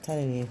 I'm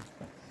telling you.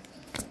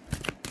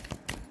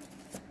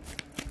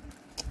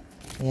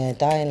 Yeah,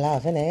 dying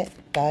love, innit?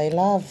 Dying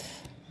love.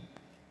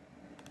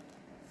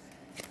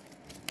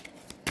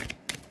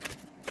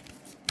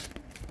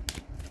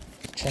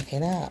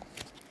 Checking out.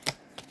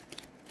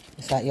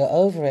 It's like you're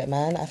over it,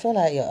 man. I feel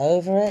like you're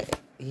over it.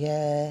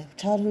 Yeah.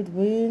 Childhood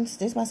wounds.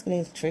 This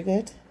masculine is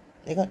triggered.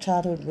 They got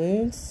childhood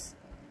wounds.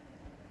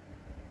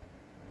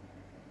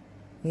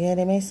 Yeah,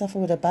 they may suffer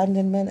with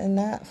abandonment and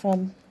that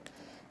from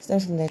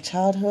their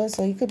childhood.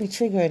 So you could be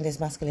triggering this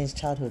masculine's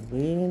childhood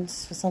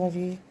wounds for some of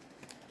you.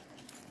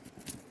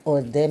 Or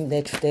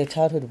their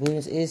childhood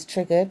wounds is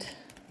triggered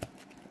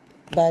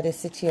by this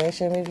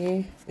situation with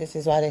you. This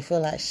is why they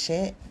feel like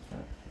shit.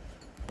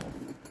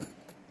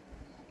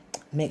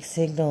 Mixed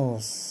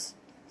signals.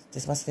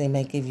 This masculine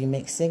may give you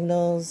mixed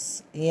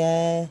signals.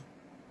 Yeah.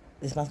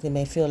 This masculine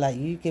may feel like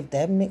you give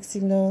them mixed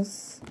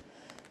signals.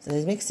 So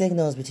there's mixed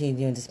signals between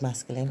you and this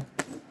masculine.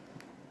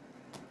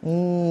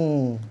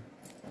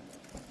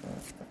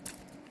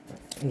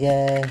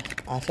 Yeah,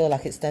 I feel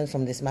like it stems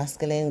from this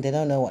masculine. They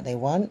don't know what they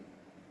want.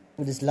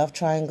 With this love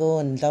triangle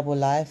and double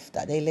life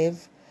that they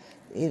live,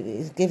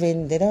 it's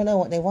giving, they don't know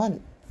what they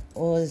want.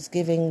 Or it's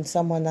giving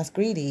someone that's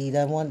greedy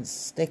that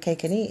wants their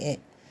cake and eat it.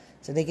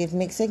 So they give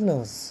mixed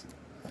signals.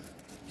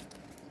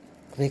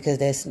 Because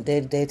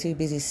they're too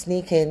busy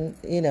sneaking,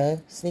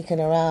 sneaking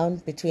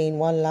around between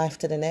one life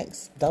to the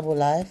next, double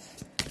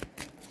life.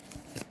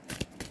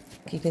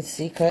 Keeping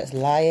secrets,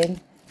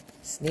 lying,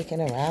 sneaking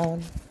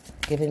around,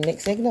 giving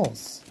mixed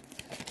signals.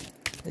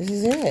 This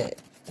is it.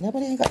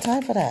 Nobody ain't got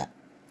time for that.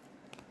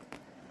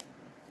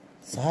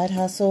 Side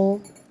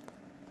hustle.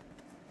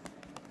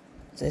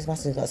 So this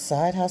masculine's got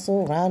side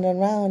hustle, round and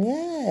round.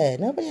 Yeah,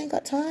 nobody ain't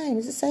got time.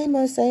 It's the same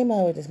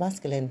old with this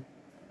masculine.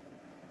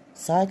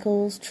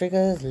 Cycles,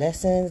 triggers,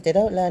 lessons. They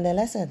don't learn their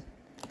lesson.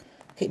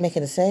 Keep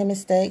making the same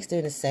mistakes,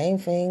 doing the same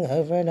thing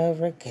over and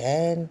over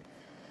again.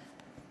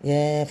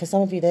 Yeah, for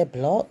some of you, they're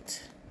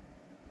blocked.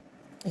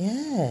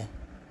 Yeah.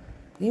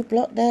 You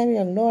block them,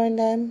 you're ignoring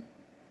them.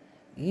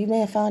 You may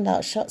have found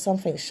out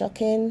something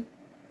shocking.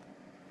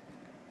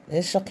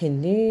 There's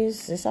shocking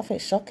news. There's something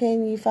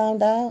shocking you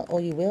found out, or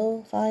you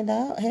will find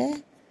out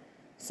here.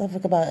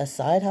 Something about a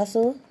side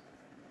hustle.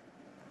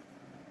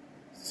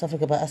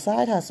 Something about a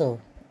side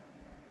hustle.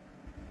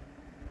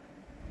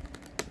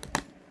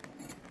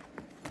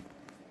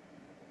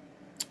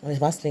 This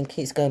masculine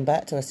keeps going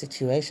back to a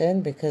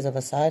situation because of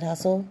a side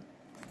hustle.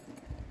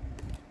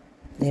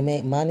 They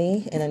make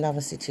money in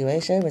another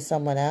situation with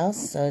someone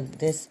else. So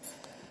this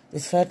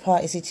third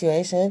party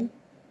situation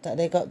that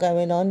they got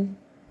going on,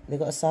 they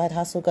got a side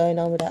hustle going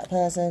on with that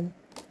person.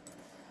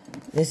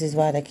 This is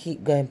why they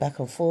keep going back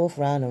and forth,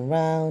 round and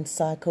round,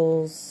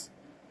 cycles.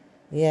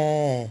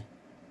 Yeah.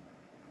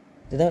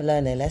 They don't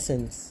learn their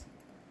lessons.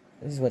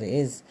 This is what it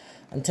is.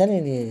 I'm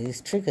telling you, it's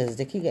triggers.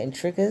 They keep getting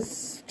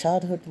triggers,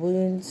 childhood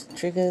wounds,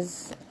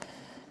 triggers.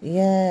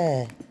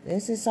 Yeah.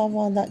 This is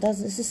someone that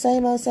does, it's the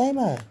same old.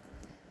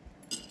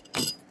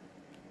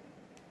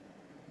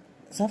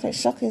 Something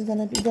shocking is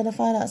you're going to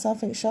find out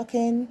something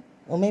shocking.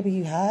 Or maybe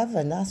you have,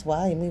 and that's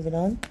why you're moving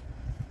on.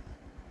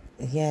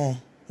 Yeah.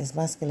 This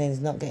masculine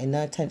is not getting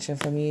no attention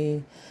from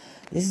you.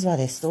 This is why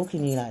they're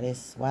stalking you like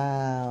this.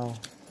 Wow.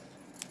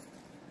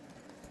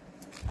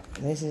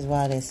 This is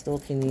why they're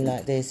stalking you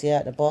like this. Yeah,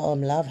 at the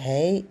bottom, love,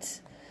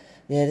 hate.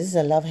 Yeah, this is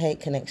a love-hate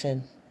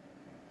connection.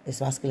 This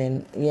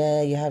masculine,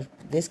 yeah, you have,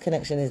 this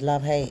connection is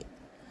love-hate.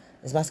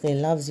 This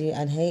masculine loves you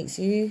and hates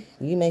you.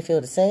 You may feel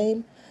the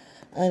same.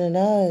 I don't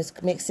know, it's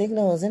mixed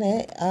signals, isn't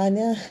it? I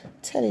know, I'm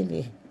telling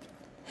you.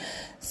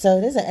 So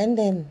there's an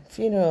ending,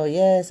 funeral,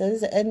 yeah. So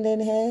there's an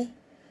ending here.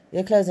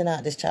 You're closing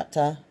out this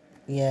chapter.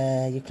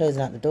 Yeah, you're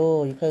closing out the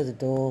door. You close the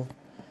door.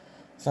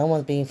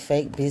 Someone's being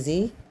fake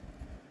busy.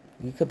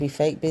 You could be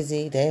fake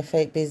busy. They're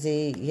fake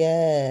busy.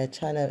 Yeah,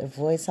 trying to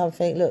avoid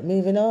something. Look,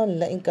 moving on,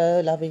 letting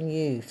go, loving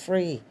you,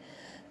 free.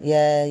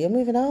 Yeah, you're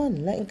moving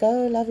on, letting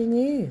go, loving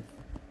you.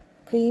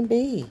 Queen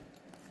bee.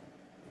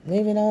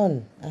 Moving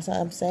on. That's what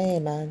I'm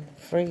saying, man.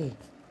 Free.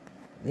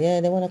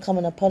 Yeah, they want to come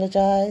and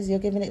apologize. You're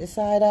giving it the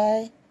side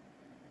eye.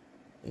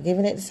 You're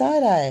giving it the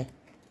side eye.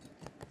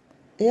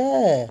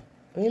 Yeah,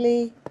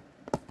 really?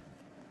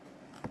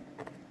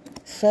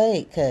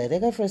 Fake. They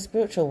go for a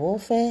spiritual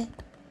warfare.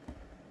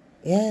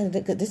 Yeah,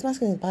 this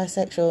masculine is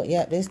bisexual.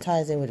 Yep, this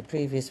ties in with the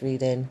previous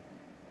reading.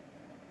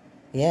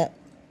 Yep,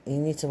 you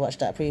need to watch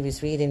that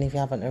previous reading if you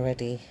haven't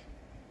already.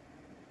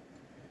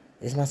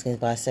 This masculine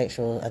is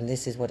bisexual, and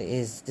this is what it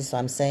is. This is what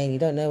I'm saying. You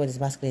don't know where this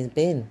masculine's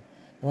been.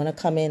 They want to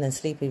come in and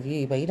sleep with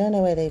you, but you don't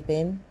know where they've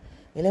been.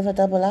 You live a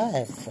double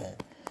life.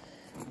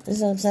 This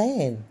is what I'm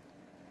saying.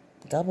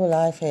 Double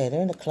life here.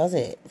 They're in the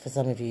closet for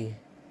some of you.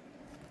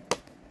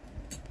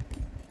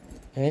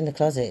 They're in the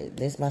closet.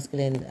 This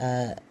masculine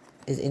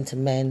is into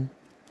men,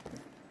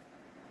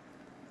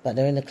 but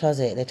they're in the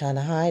closet. They're trying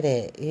to hide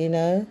it, you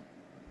know.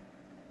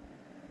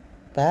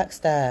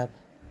 Backstab.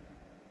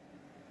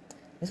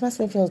 This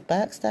masculine feels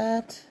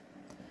backstabbed.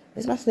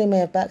 This masculine may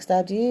have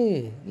backstabbed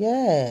you.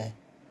 Yeah.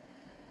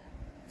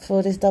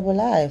 For this double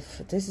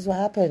life. This is what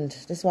happened.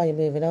 This is why you're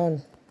moving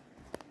on.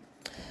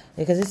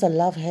 Because it's a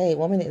love-hate.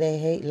 1 minute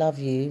they love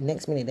you.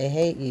 Next minute they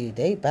hate you.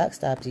 They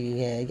backstabbed you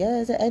here.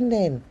 Yeah, it's an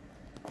ending.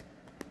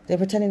 They're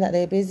pretending that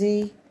they're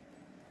busy,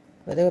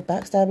 but they were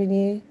backstabbing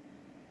you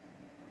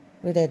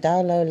with their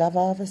down low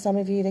lover. For some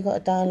of you, they got a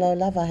down low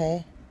lover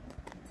here.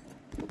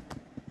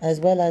 As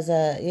well as,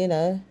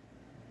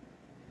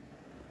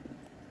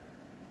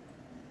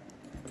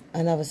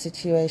 another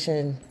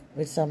situation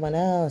with someone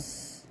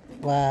else.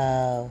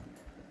 Wow.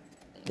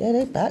 Yeah,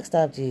 they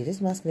backstabbed you.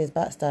 This masculine has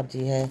backstabbed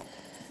you here.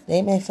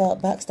 They may have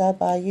felt backstabbed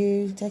by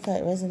you. Take how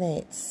it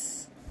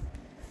resonates.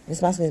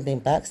 This masculine has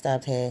been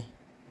backstabbed here.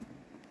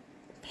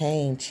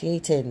 Pain,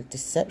 cheating,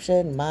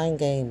 deception, mind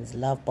games,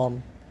 love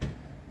bomb.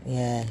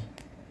 Yeah.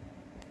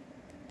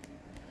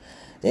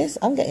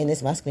 I'm getting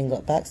this masculine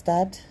got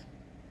backstabbed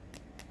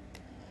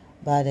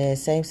by their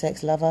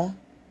same-sex lover.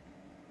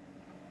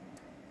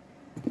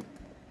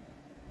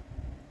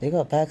 They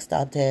got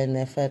backstabbed here in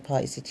their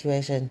third-party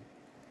situation.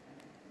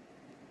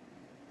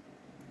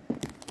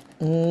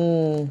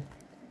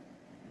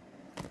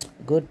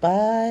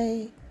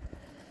 Goodbye.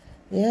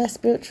 Yeah,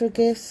 spiritual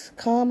gifts,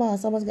 karma.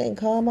 Someone's getting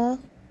karma.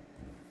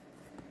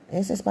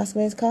 It's this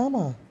masculine's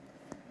karma.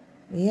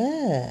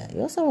 Yeah,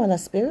 you're someone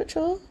that's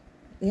spiritual.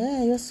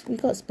 Yeah, you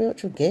got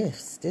spiritual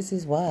gifts. This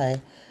is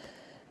why.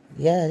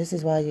 Yeah, this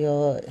is why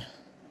you're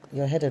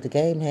ahead of the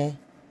game here.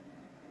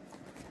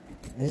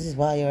 This is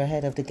why you're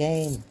ahead of the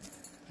game.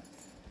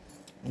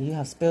 You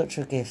have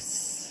spiritual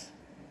gifts.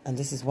 And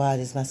this is why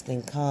this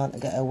masculine can't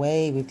get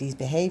away with these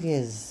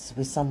behaviors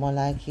with someone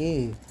like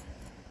you.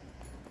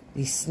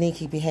 These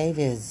sneaky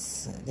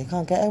behaviors. They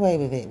can't get away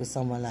with it with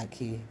someone like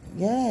you.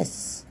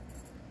 Yes.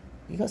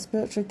 You got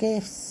spiritual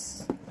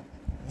gifts.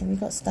 And you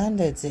got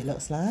standards, it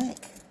looks like.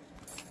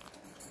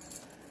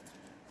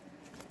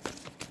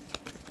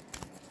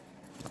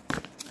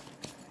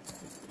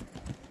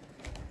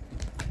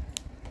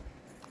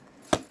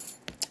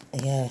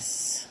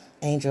 Yes.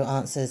 Angel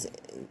answers,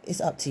 it's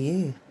up to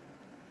you.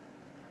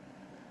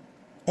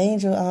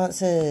 Angel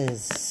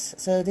answers.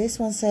 So this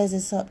one says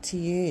it's up to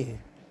you.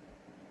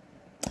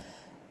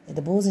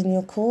 The ball's in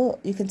your court.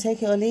 You can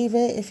take it or leave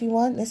it if you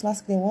want. This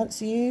masculine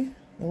wants you.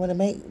 They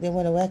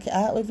want to work it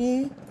out with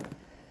you.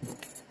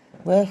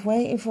 Worth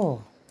waiting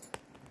for.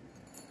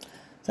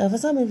 So for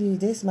some of you,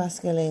 this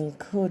masculine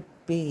could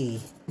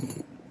be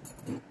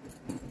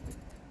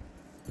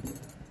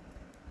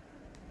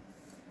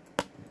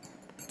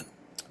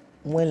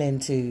willing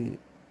to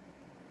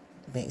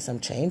make some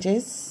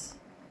changes.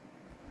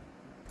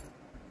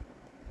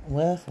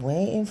 Worth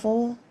waiting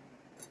for.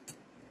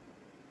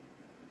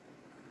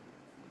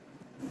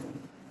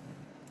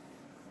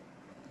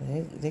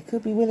 They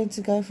could be willing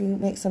to go through,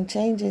 make some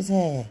changes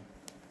here.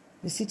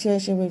 The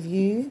situation with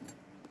you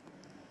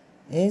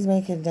is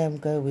making them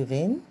go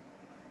within.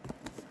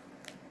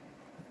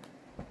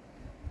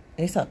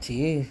 It's up to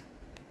you.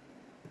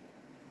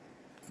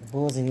 The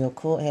ball's in your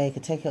court here. You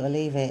can take it or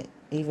leave it.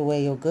 Either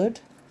way, you're good.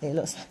 It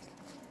looks like...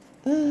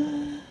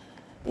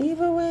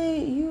 Either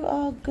way, you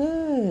are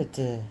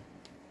good.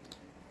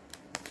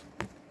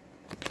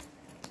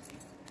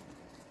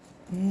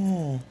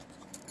 Yeah.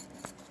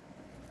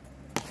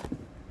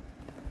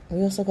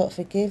 We also got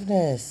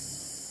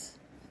forgiveness.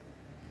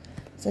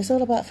 So it's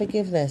all about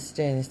forgiveness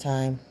during this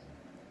time.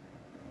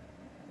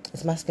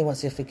 This masculine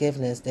wants your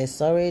forgiveness. They're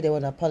sorry. They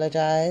want to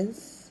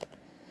apologize.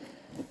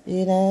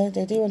 You know,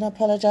 they do want to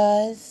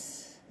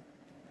apologize.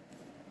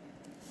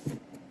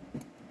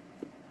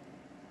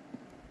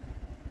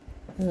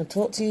 They want to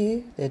talk to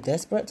you. They're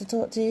desperate to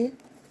talk to you.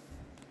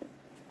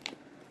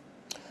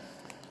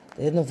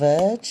 They're on the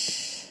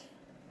verge.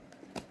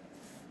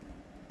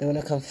 They want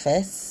to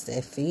confess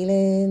their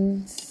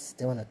feelings.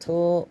 They want to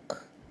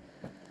talk.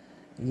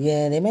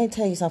 Yeah, they may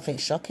tell you something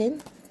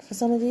shocking for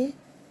some of you.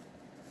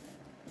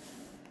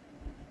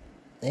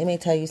 They may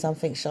tell you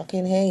something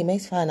shocking here. You may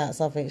find out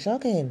something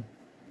shocking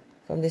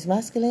from this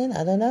masculine.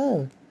 I don't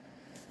know.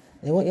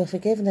 They want your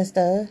forgiveness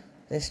though.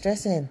 They're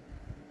stressing.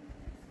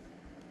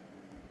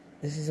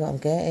 This is what I'm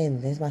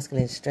getting. This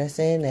masculine's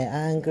stressing. They're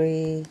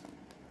angry.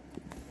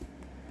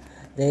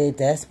 They're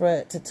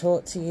desperate to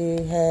talk to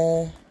you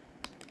here.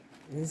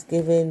 He's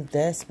giving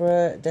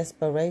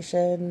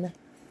desperation.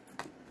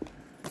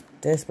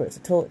 Desperate to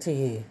talk to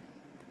you.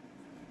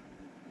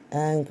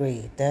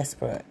 Angry,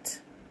 desperate.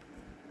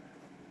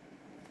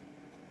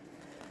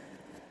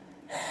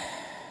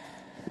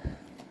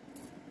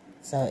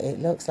 So it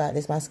looks like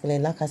this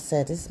masculine, like I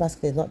said, this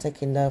masculine is not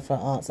taking no for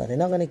an answer. They're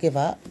not going to give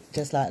up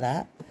just like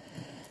that.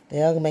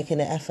 They are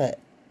making an effort,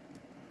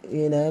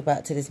 you know,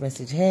 back to this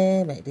message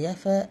here, make the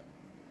effort.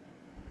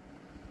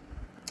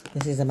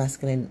 This is a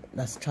masculine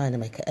that's trying to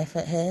make an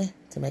effort here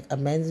to make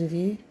amends with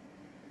you.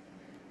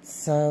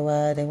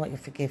 So they want your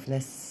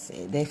forgiveness.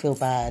 They feel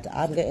bad.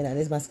 I'm getting that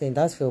this masculine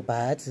does feel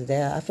bad.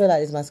 I feel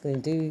like this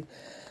masculine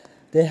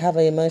they have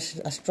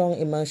a strong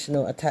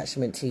emotional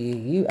attachment to you.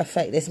 You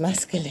affect this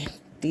masculine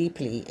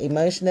deeply,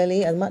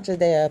 emotionally, as much as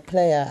they're a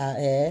player out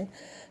here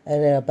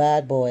and they're a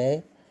bad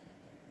boy,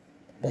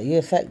 but you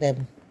affect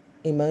them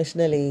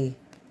emotionally.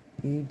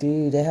 You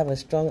do. They have a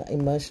strong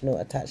emotional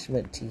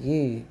attachment to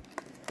you.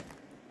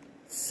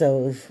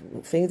 So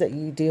things that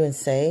you do and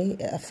say,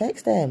 it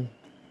affects them.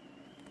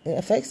 It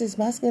affects this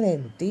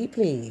masculine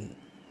deeply.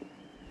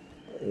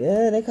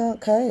 Yeah, they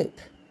can't cope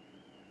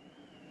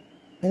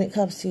when it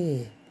comes to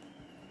you.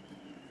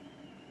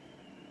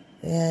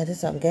 Yeah, this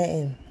is what I'm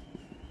getting.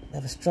 They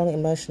have a strong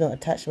emotional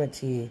attachment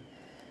to you.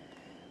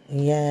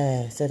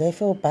 Yeah, so they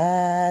feel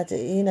bad.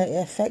 You know,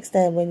 it affects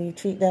them when you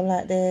treat them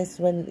like this,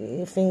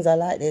 when things are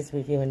like this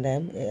with you and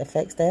them. It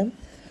affects them.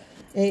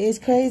 It is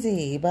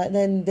crazy, but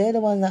then they're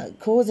the ones that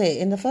cause it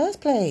in the first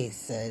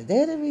place.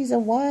 They're the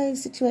reason why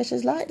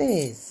situations like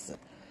this.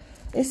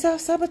 It's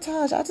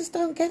self-sabotage. I just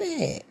don't get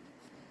it.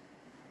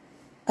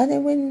 And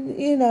then when,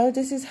 you know,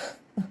 this is...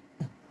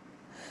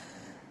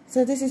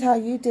 So this is how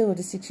you deal with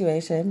the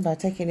situation, by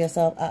taking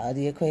yourself out of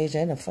the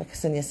equation and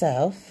focusing on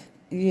yourself,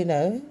 you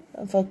know,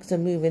 and focus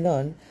on moving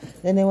on.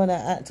 Then they want to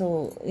act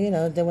all, you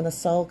know, they want to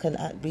sulk and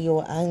act, be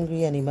all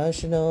angry and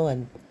emotional,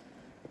 and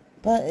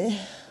but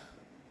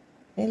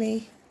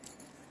really,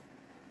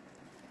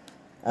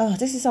 oh,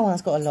 this is someone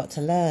that's got a lot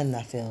to learn,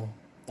 I feel.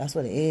 That's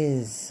what it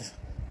is.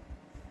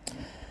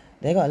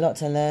 They got a lot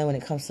to learn when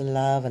it comes to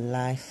love and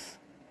life.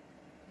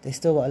 They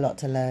still got a lot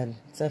to learn.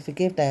 So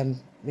forgive them,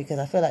 because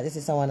I feel like this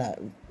is someone that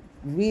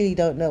really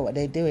don't know what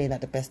they're doing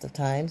at the best of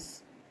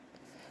times.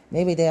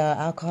 Maybe they are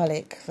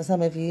alcoholic for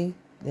some of you.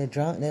 They're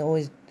drunk. They're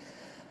always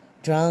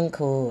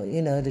drunk, or,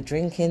 you know, the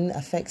drinking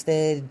affects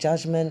their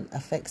judgment,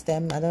 affects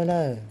them. I don't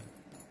know.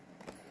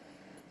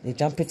 They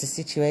jump into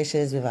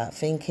situations without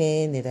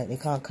thinking. They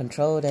can't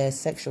control their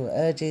sexual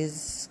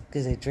urges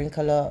because they drink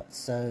a lot.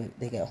 So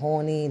they get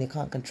horny. They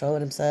can't control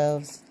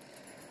themselves.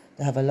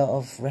 They have a lot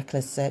of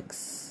reckless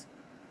sex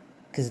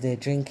because they're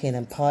drinking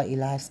and party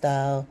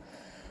lifestyle.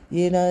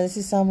 You know, this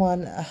is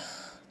someone,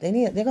 they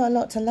got a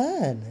lot to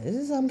learn. This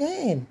is what I'm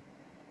getting.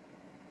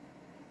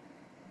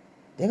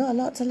 They got a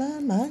lot to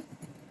learn, man.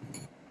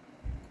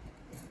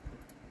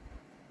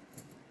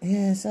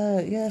 Yeah, so,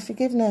 yeah,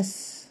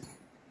 forgiveness.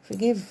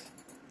 Forgive.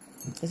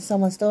 This is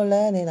someone still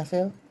learning, I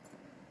feel.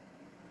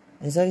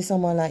 There's only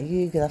someone like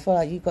you, because I feel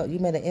like you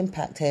made an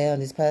impact here on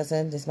this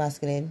person, this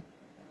masculine.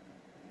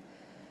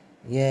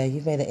 Yeah,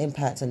 you've made an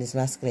impact on this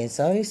masculine.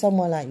 So only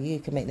someone like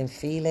you can make them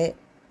feel it.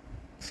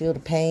 Feel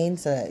the pain,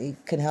 so that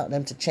it can help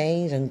them to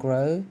change and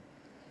grow.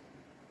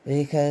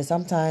 Because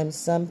sometimes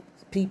some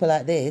people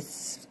like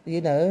this, you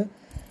know,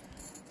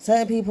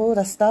 certain people that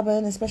are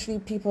stubborn, especially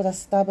people that are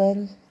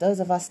stubborn, those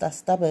of us that are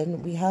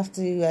stubborn, we have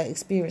to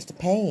experience the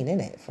pain,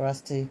 innit, for us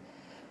to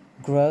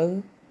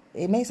grow.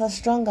 It makes us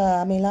stronger.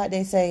 I mean, like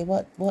they say,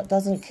 what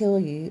doesn't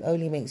kill you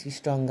only makes you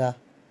stronger.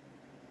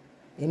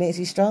 It makes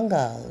you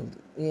stronger,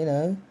 you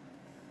know.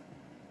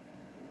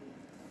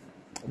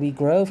 We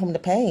grow from the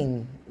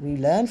pain. We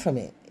learn from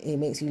it. It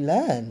makes you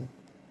learn.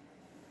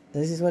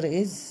 This is what it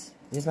is.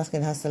 This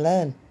masculine has to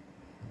learn.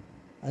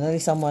 And only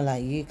someone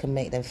like you can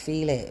make them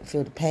feel it,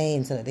 feel the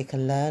pain, so that they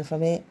can learn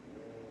from it.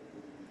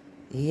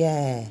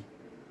 Yeah.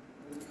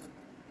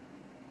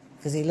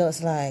 Because it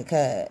looks like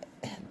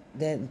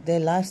their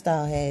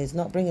lifestyle here is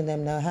not bringing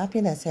them no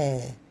happiness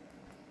here.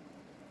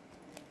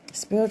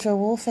 Spiritual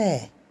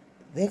warfare.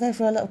 They're going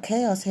through a lot of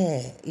chaos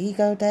here.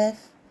 Ego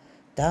death.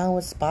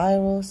 Downward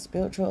spiral,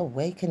 spiritual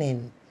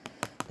awakening.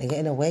 They're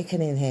getting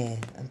awakening here.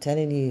 I'm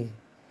telling you.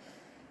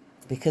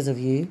 Because of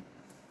you.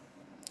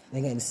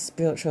 They're getting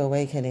spiritual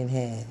awakening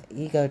here.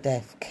 Ego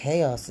death,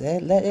 chaos.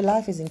 Their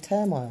life is in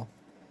turmoil.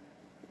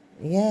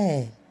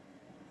 Yeah.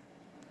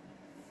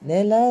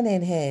 They're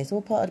learning here. It's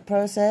all part of the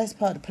process,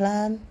 part of the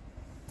plan.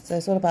 So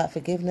it's all about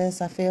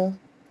forgiveness, I feel.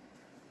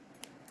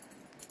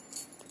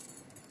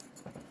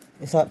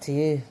 It's up to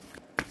you.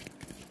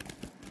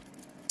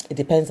 It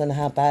depends on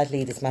how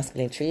badly this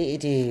masculine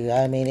treated you.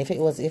 I mean, if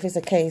it's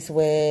a case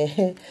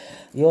where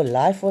your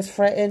life was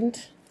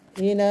threatened,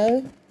 you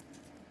know,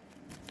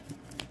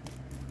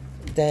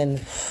 then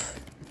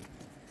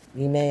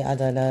you may, I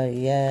don't know,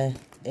 yeah,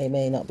 it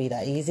may not be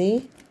that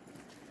easy.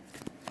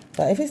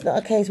 But if it's not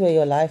a case where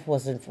your life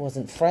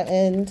wasn't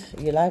threatened,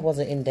 your life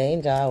wasn't in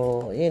danger,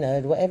 or, you know,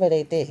 whatever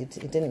they did,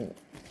 it didn't,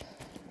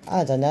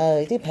 I don't know,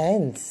 it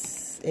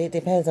depends. It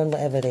depends on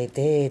whatever they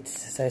did.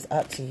 So it's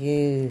up to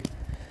you.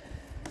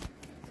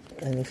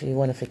 And if you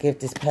want to forgive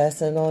this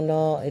person or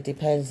not, it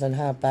depends on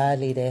how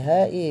badly they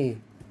hurt you.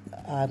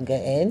 I'm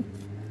getting.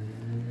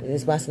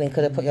 This masculine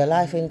could have put your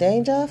life in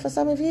danger for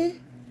some of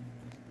you.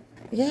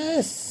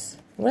 Yes.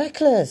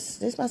 Reckless.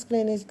 This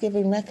masculine is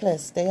giving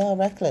reckless. They are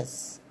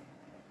reckless.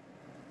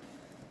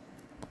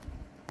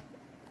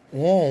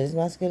 Yeah, this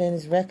masculine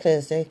is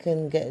reckless. They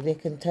can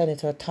turn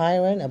into a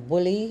tyrant, a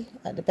bully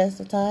at the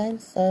best of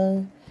times.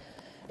 So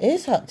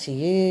it's up to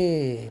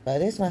you. But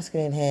this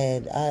masculine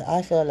here,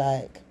 I feel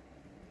like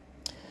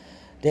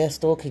they're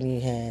stalking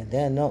you here.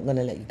 They're not going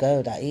to let you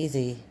go that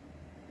easy.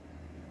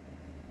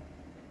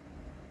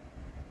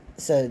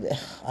 So,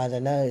 I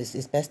don't know.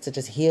 It's best to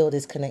just heal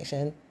this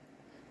connection.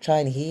 Try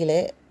and heal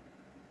it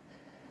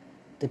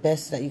the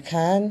best that you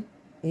can,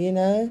 you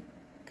know.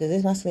 Because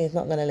this masculine is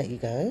not going to let you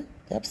go.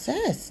 They're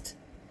obsessed.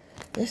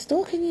 They're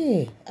stalking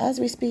you as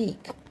we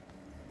speak.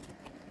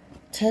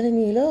 Telling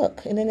you,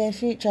 look, in the near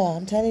future,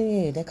 I'm telling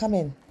you, they're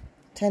coming.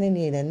 Telling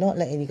you, they're not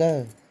letting you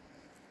go.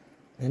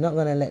 They're not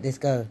going to let this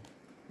go.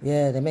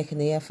 Yeah, they're making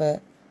the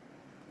effort.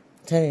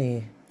 I'm telling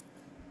you.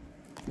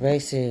 Very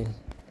soon.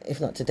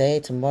 If not today,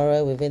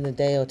 tomorrow, within a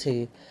day or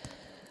two,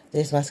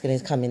 this masculine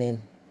is coming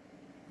in.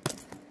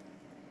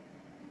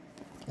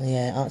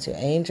 Yeah, ask your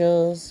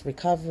angels,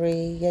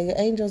 recovery. Yeah, your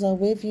angels are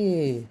with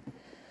you.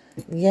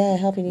 Yeah,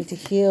 helping you to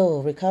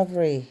heal,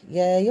 recovery.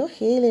 Yeah, you're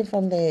healing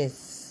from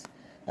this.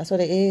 That's what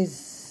it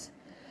is.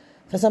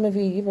 For some of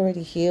you, you've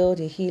already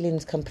healed. Your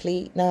healing's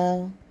complete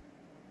now.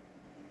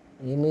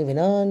 You're moving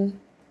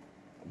on.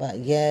 But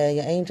yeah,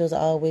 your angels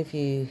are with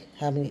you,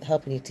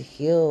 helping you to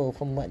heal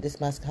from how this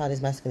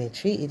masculine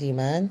treated you,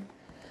 man.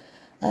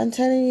 I'm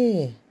telling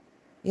you,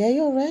 Yeah,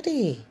 you're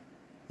ready.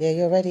 Yeah,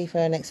 you're ready for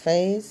the next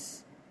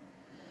phase.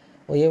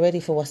 Or you're ready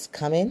for what's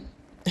coming.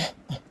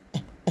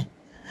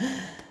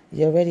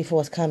 You're ready for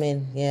what's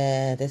coming.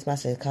 Yeah, this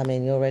message is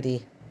coming. You're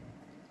ready.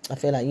 I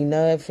feel like you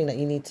know everything that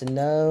you need to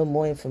know.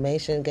 More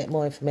information. Get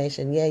more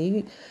information. Yeah,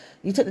 you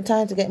took the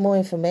time to get more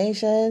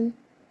information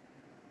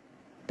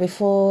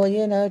before,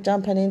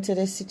 jumping into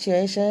this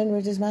situation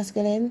with this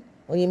masculine.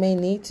 Or you may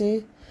need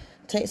to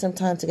take some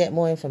time to get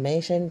more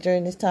information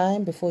during this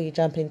time before you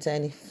jump into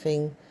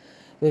anything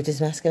with this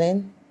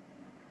masculine.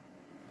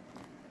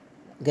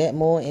 Get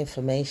more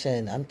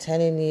information. I'm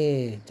telling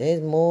you,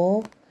 there's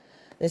more.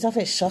 There's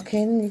something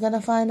shocking you're going to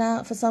find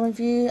out for some of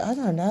you. I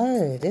don't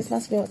know. This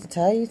masculine wants to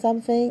tell you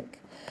something.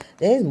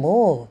 There's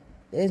more.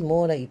 There's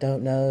more that you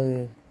don't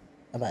know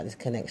about this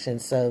connection.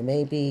 So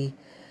maybe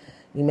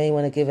you may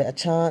want to give it a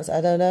chance.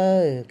 I don't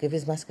know. Give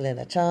this masculine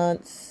a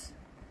chance.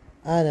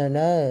 I don't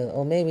know.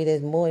 Or maybe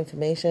there's more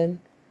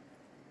information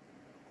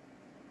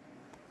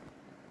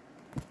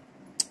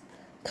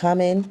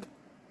coming.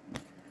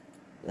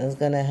 That's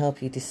going to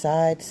help you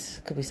decide.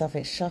 Could be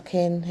something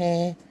shocking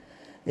here.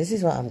 This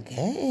is what I'm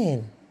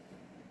getting.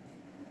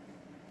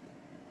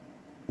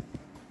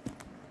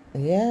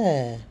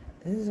 Yeah,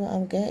 this is what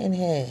I'm getting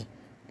here.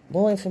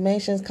 More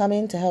information is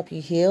coming to help you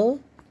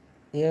heal.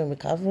 You're in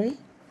recovery.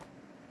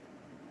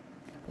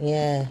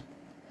 Yeah,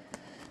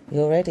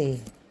 you're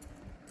ready.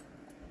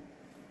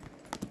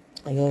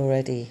 You're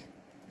ready.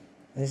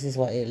 This is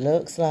what it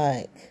looks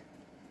like.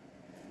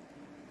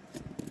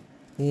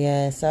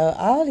 Yeah, so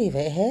I'll leave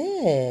it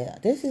here.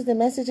 This is the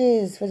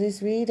messages for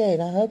this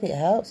reading. I hope it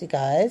helps you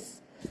guys.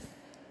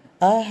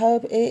 I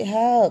hope it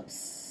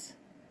helps.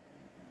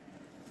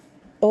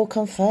 Or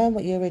confirm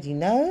what you already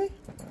know.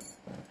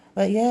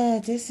 But yeah,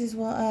 this is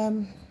what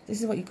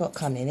you got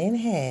coming in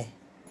here.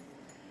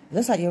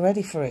 Looks like you're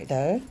ready for it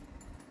though.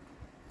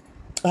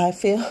 I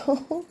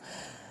feel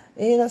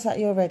it looks like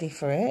you're ready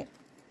for it.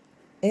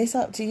 It's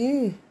up to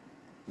you.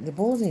 The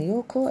ball's in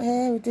your court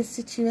here with this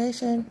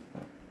situation.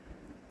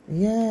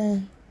 Yeah.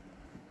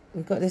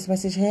 We've got this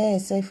message here.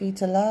 It's safe for you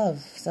to love.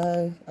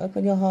 So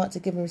open your heart to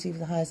give and receive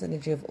the highest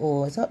energy of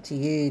all. It's up to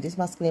you. This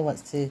masculine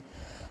wants to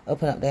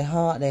open up their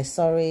heart. They're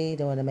sorry.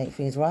 They want to make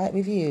things right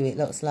with you, it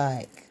looks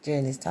like,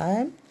 during this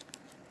time.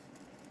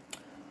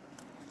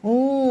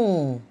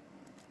 So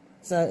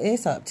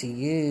it's up to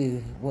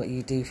you what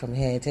you do from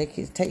here. Take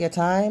your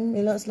time,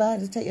 it looks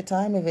like. Just take your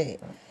time with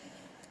it.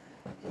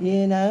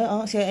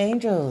 Ask your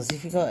angels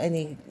if you've got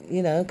any,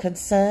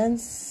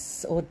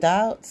 concerns or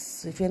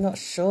doubts. If you're not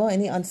sure,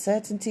 any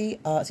uncertainty,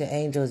 ask your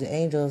angels. Your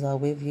angels are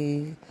with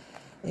you.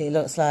 It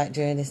looks like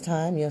during this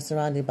time you're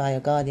surrounded by your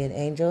guardian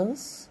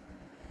angels.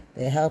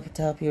 They help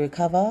you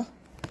recover.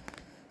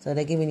 So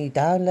they're giving you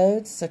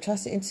downloads. So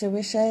trust your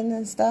intuition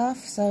and stuff.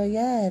 So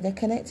yeah, they're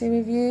connecting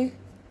with you.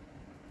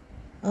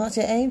 Ask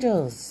your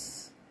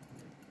angels.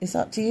 It's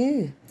up to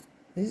you.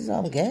 This is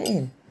what I'm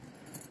getting.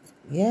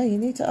 Yeah, you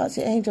need to ask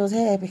your angels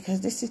here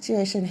because this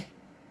situation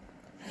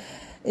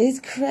is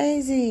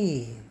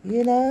crazy.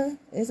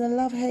 It's a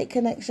love-hate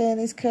connection.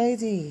 It's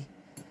crazy.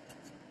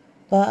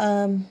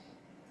 But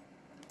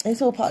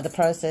it's all part of the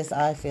process,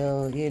 I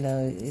feel.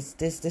 It's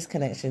this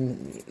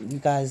connection. You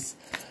guys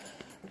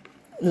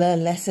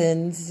learn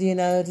lessons,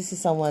 This is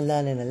someone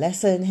learning a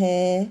lesson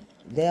here.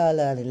 They are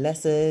learning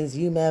lessons.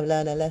 You may have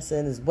learned a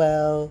lesson as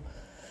well.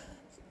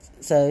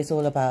 So it's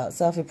all about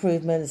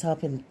self-improvement. It's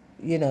helping,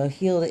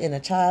 heal the inner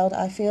child,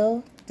 I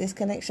feel. This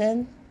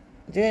connection.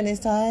 During this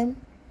time,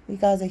 you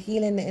guys are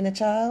healing the inner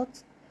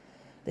child.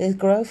 There's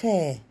growth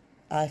here,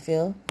 I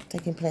feel,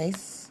 taking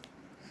place.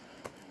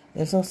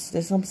 There's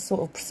some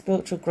sort of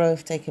spiritual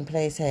growth taking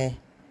place here.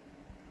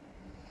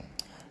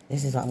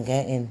 This is what I'm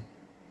getting.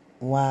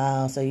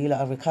 Wow, so you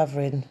lot are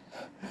recovering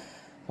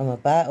from a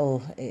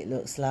battle, it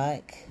looks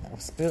like.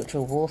 Of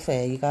spiritual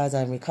warfare. You guys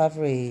are in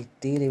recovery,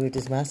 dealing with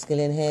this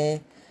masculine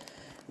here.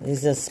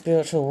 There's a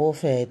spiritual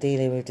warfare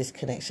dealing with this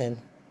connection.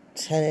 I'm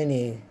telling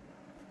you.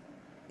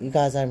 You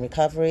guys are in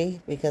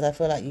recovery because I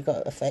feel like you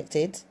got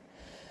affected.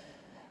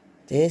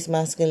 This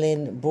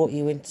masculine brought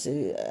you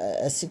into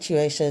a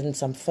situation,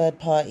 some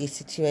third-party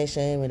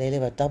situation where they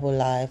live a double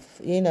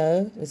life,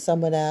 with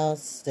someone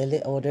else,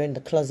 or they're in the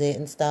closet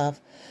and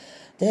stuff.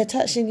 They're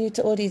attaching you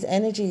to all these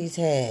energies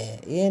here,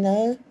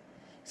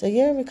 So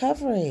you're in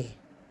recovery.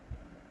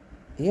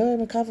 You're in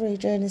recovery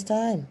during this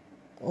time.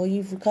 Or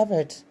you've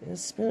recovered.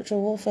 It's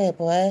spiritual warfare,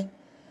 boy. I'm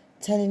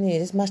telling you,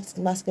 this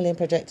masculine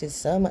projected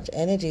so much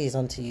energies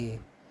onto you.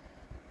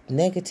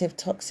 Negative,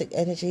 toxic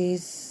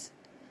energies.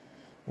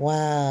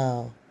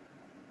 Wow.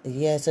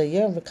 Yeah, so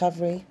you're in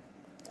recovery.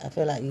 I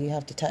feel like you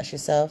have detached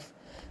yourself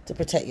to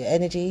protect your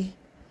energy.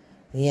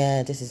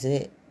 Yeah, this is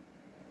it.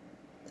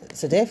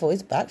 So therefore,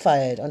 it's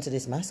backfired onto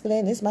this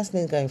masculine. This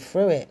masculine is going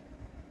through it.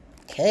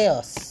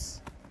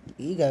 Chaos.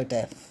 Ego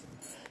death.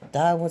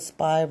 Downward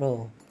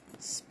spiral.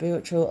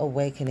 Spiritual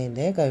awakening.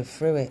 They're going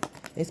through it.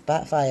 It's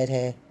backfired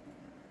here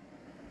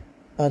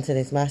onto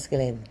this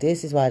masculine.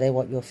 This is why they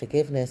want your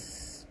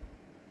forgiveness.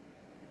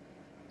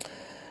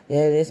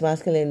 Yeah, this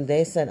masculine,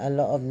 they sent a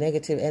lot of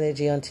negative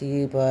energy onto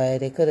you, boy.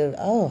 They could have,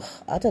 oh,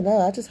 I don't know.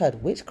 I just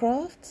heard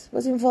witchcraft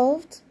was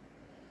involved.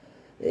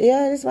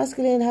 Yeah, this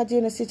masculine had you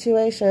in a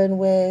situation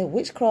where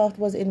witchcraft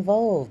was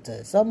involved.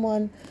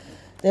 Someone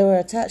they were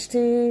attached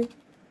to,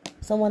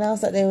 someone else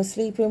that they were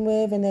sleeping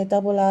with in their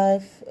double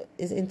life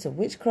is into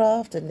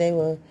witchcraft, and they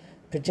were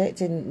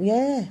projecting,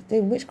 yeah,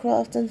 doing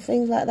witchcraft and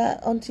things like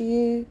that onto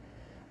you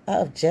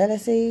out of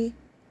jealousy.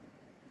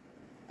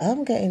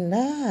 I'm getting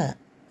that.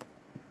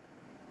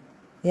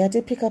 Yeah, I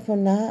did pick up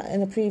on that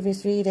in a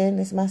previous reading.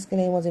 This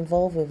masculine was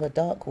involved with a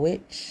dark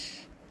witch.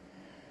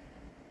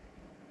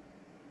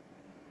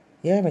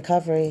 You're in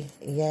recovery,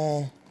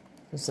 yeah.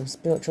 From some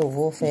spiritual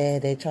warfare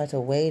they try to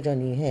wage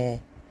on you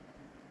here.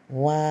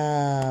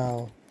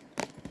 Wow.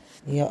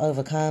 You're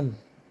overcome.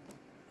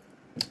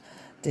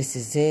 This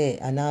is it.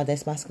 And now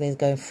this masculine is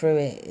going through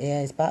it. Yeah,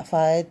 it's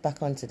backfired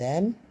back onto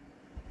them.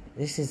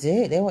 This is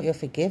it. They want your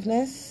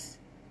forgiveness.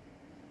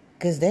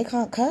 Because they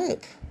can't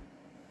cope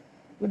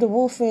with the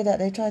warfare that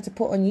they tried to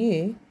put on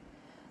you.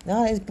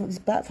 Now it's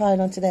backfired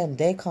onto them.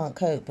 They can't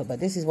cope. But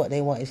this is what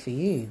they wanted for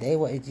you. They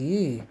wanted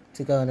you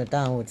to go on a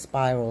downward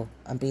spiral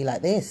and be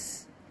like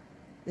this.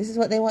 This is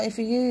what they wanted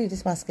for you,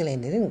 this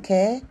masculine. They didn't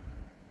care.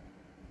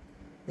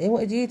 They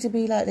wanted you to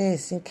be like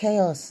this in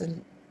chaos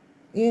and,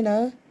 you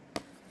know,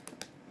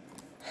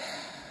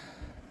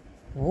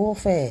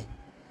 warfare.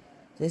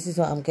 This is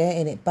what I'm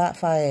getting. It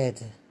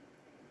backfired.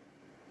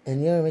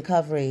 And you're in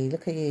recovery.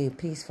 Look at you,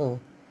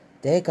 peaceful.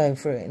 They're going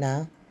through it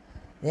now.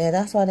 Yeah,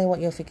 that's why they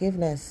want your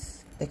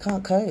forgiveness. They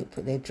can't cope.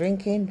 They're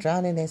drinking,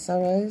 drowning their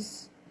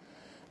sorrows.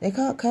 They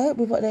can't cope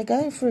with what they're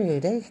going through.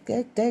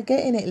 They're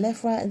getting it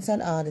left, right and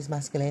centre, this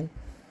masculine.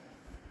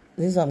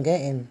 This is what I'm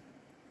getting.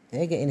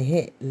 They're getting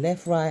hit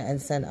left, right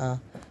and centre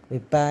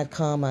with bad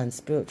karma and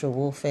spiritual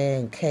warfare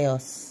and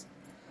chaos.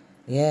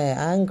 Yeah,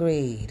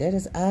 angry. They're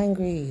just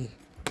angry.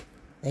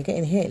 They're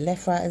getting hit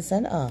left, right and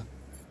centre.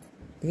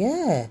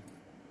 Yeah.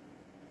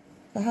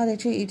 For how they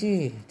treated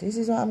you. This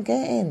is what I'm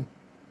getting.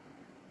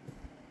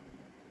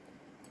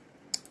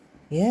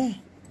 Yeah.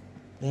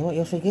 They want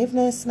your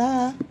forgiveness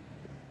now.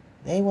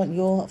 They want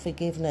your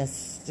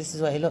forgiveness. This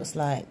is what it looks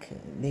like.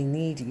 They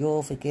need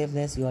your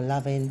forgiveness, your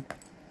loving.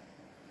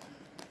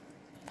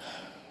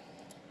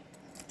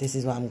 This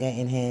is what I'm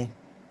getting here.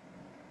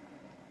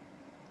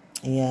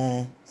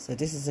 Yeah. So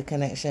this is a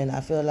connection. I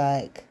feel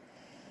like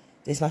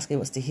this masculine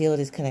wants to heal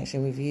this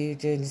connection with you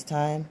during this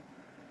time.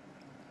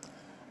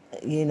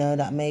 You know,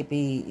 that may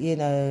be, you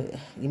know,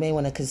 you may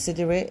want to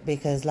consider it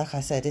because, like I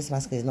said, this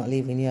masculine is not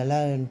leaving you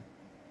alone.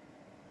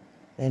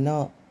 They're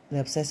not.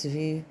 They're obsessed with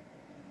you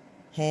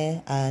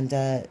here. And,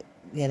 yeah,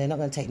 they're not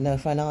going to take no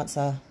for an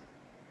answer.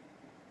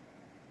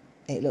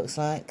 It looks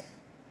like.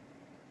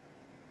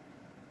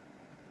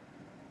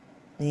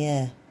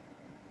 Yeah.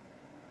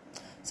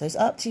 So it's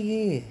up to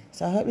you.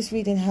 So I hope this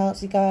reading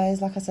helps you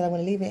guys. Like I said, I'm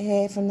going to leave it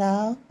here for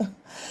now.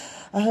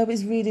 I hope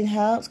this reading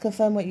helps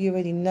confirm what you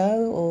already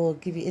know or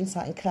give you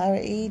insight and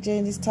clarity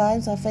during this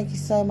time. So I thank you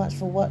so much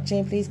for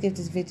watching. Please give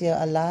this video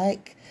a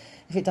like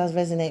if it does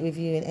resonate with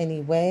you in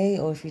any way,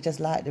 or if you just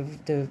like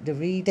the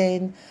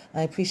reading.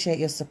 I appreciate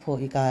your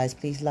support, you guys.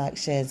 Please like,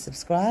 share and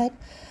subscribe.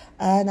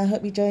 And I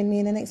hope you join me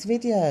in the next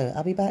video.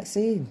 I'll be back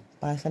soon.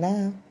 Bye for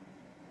now.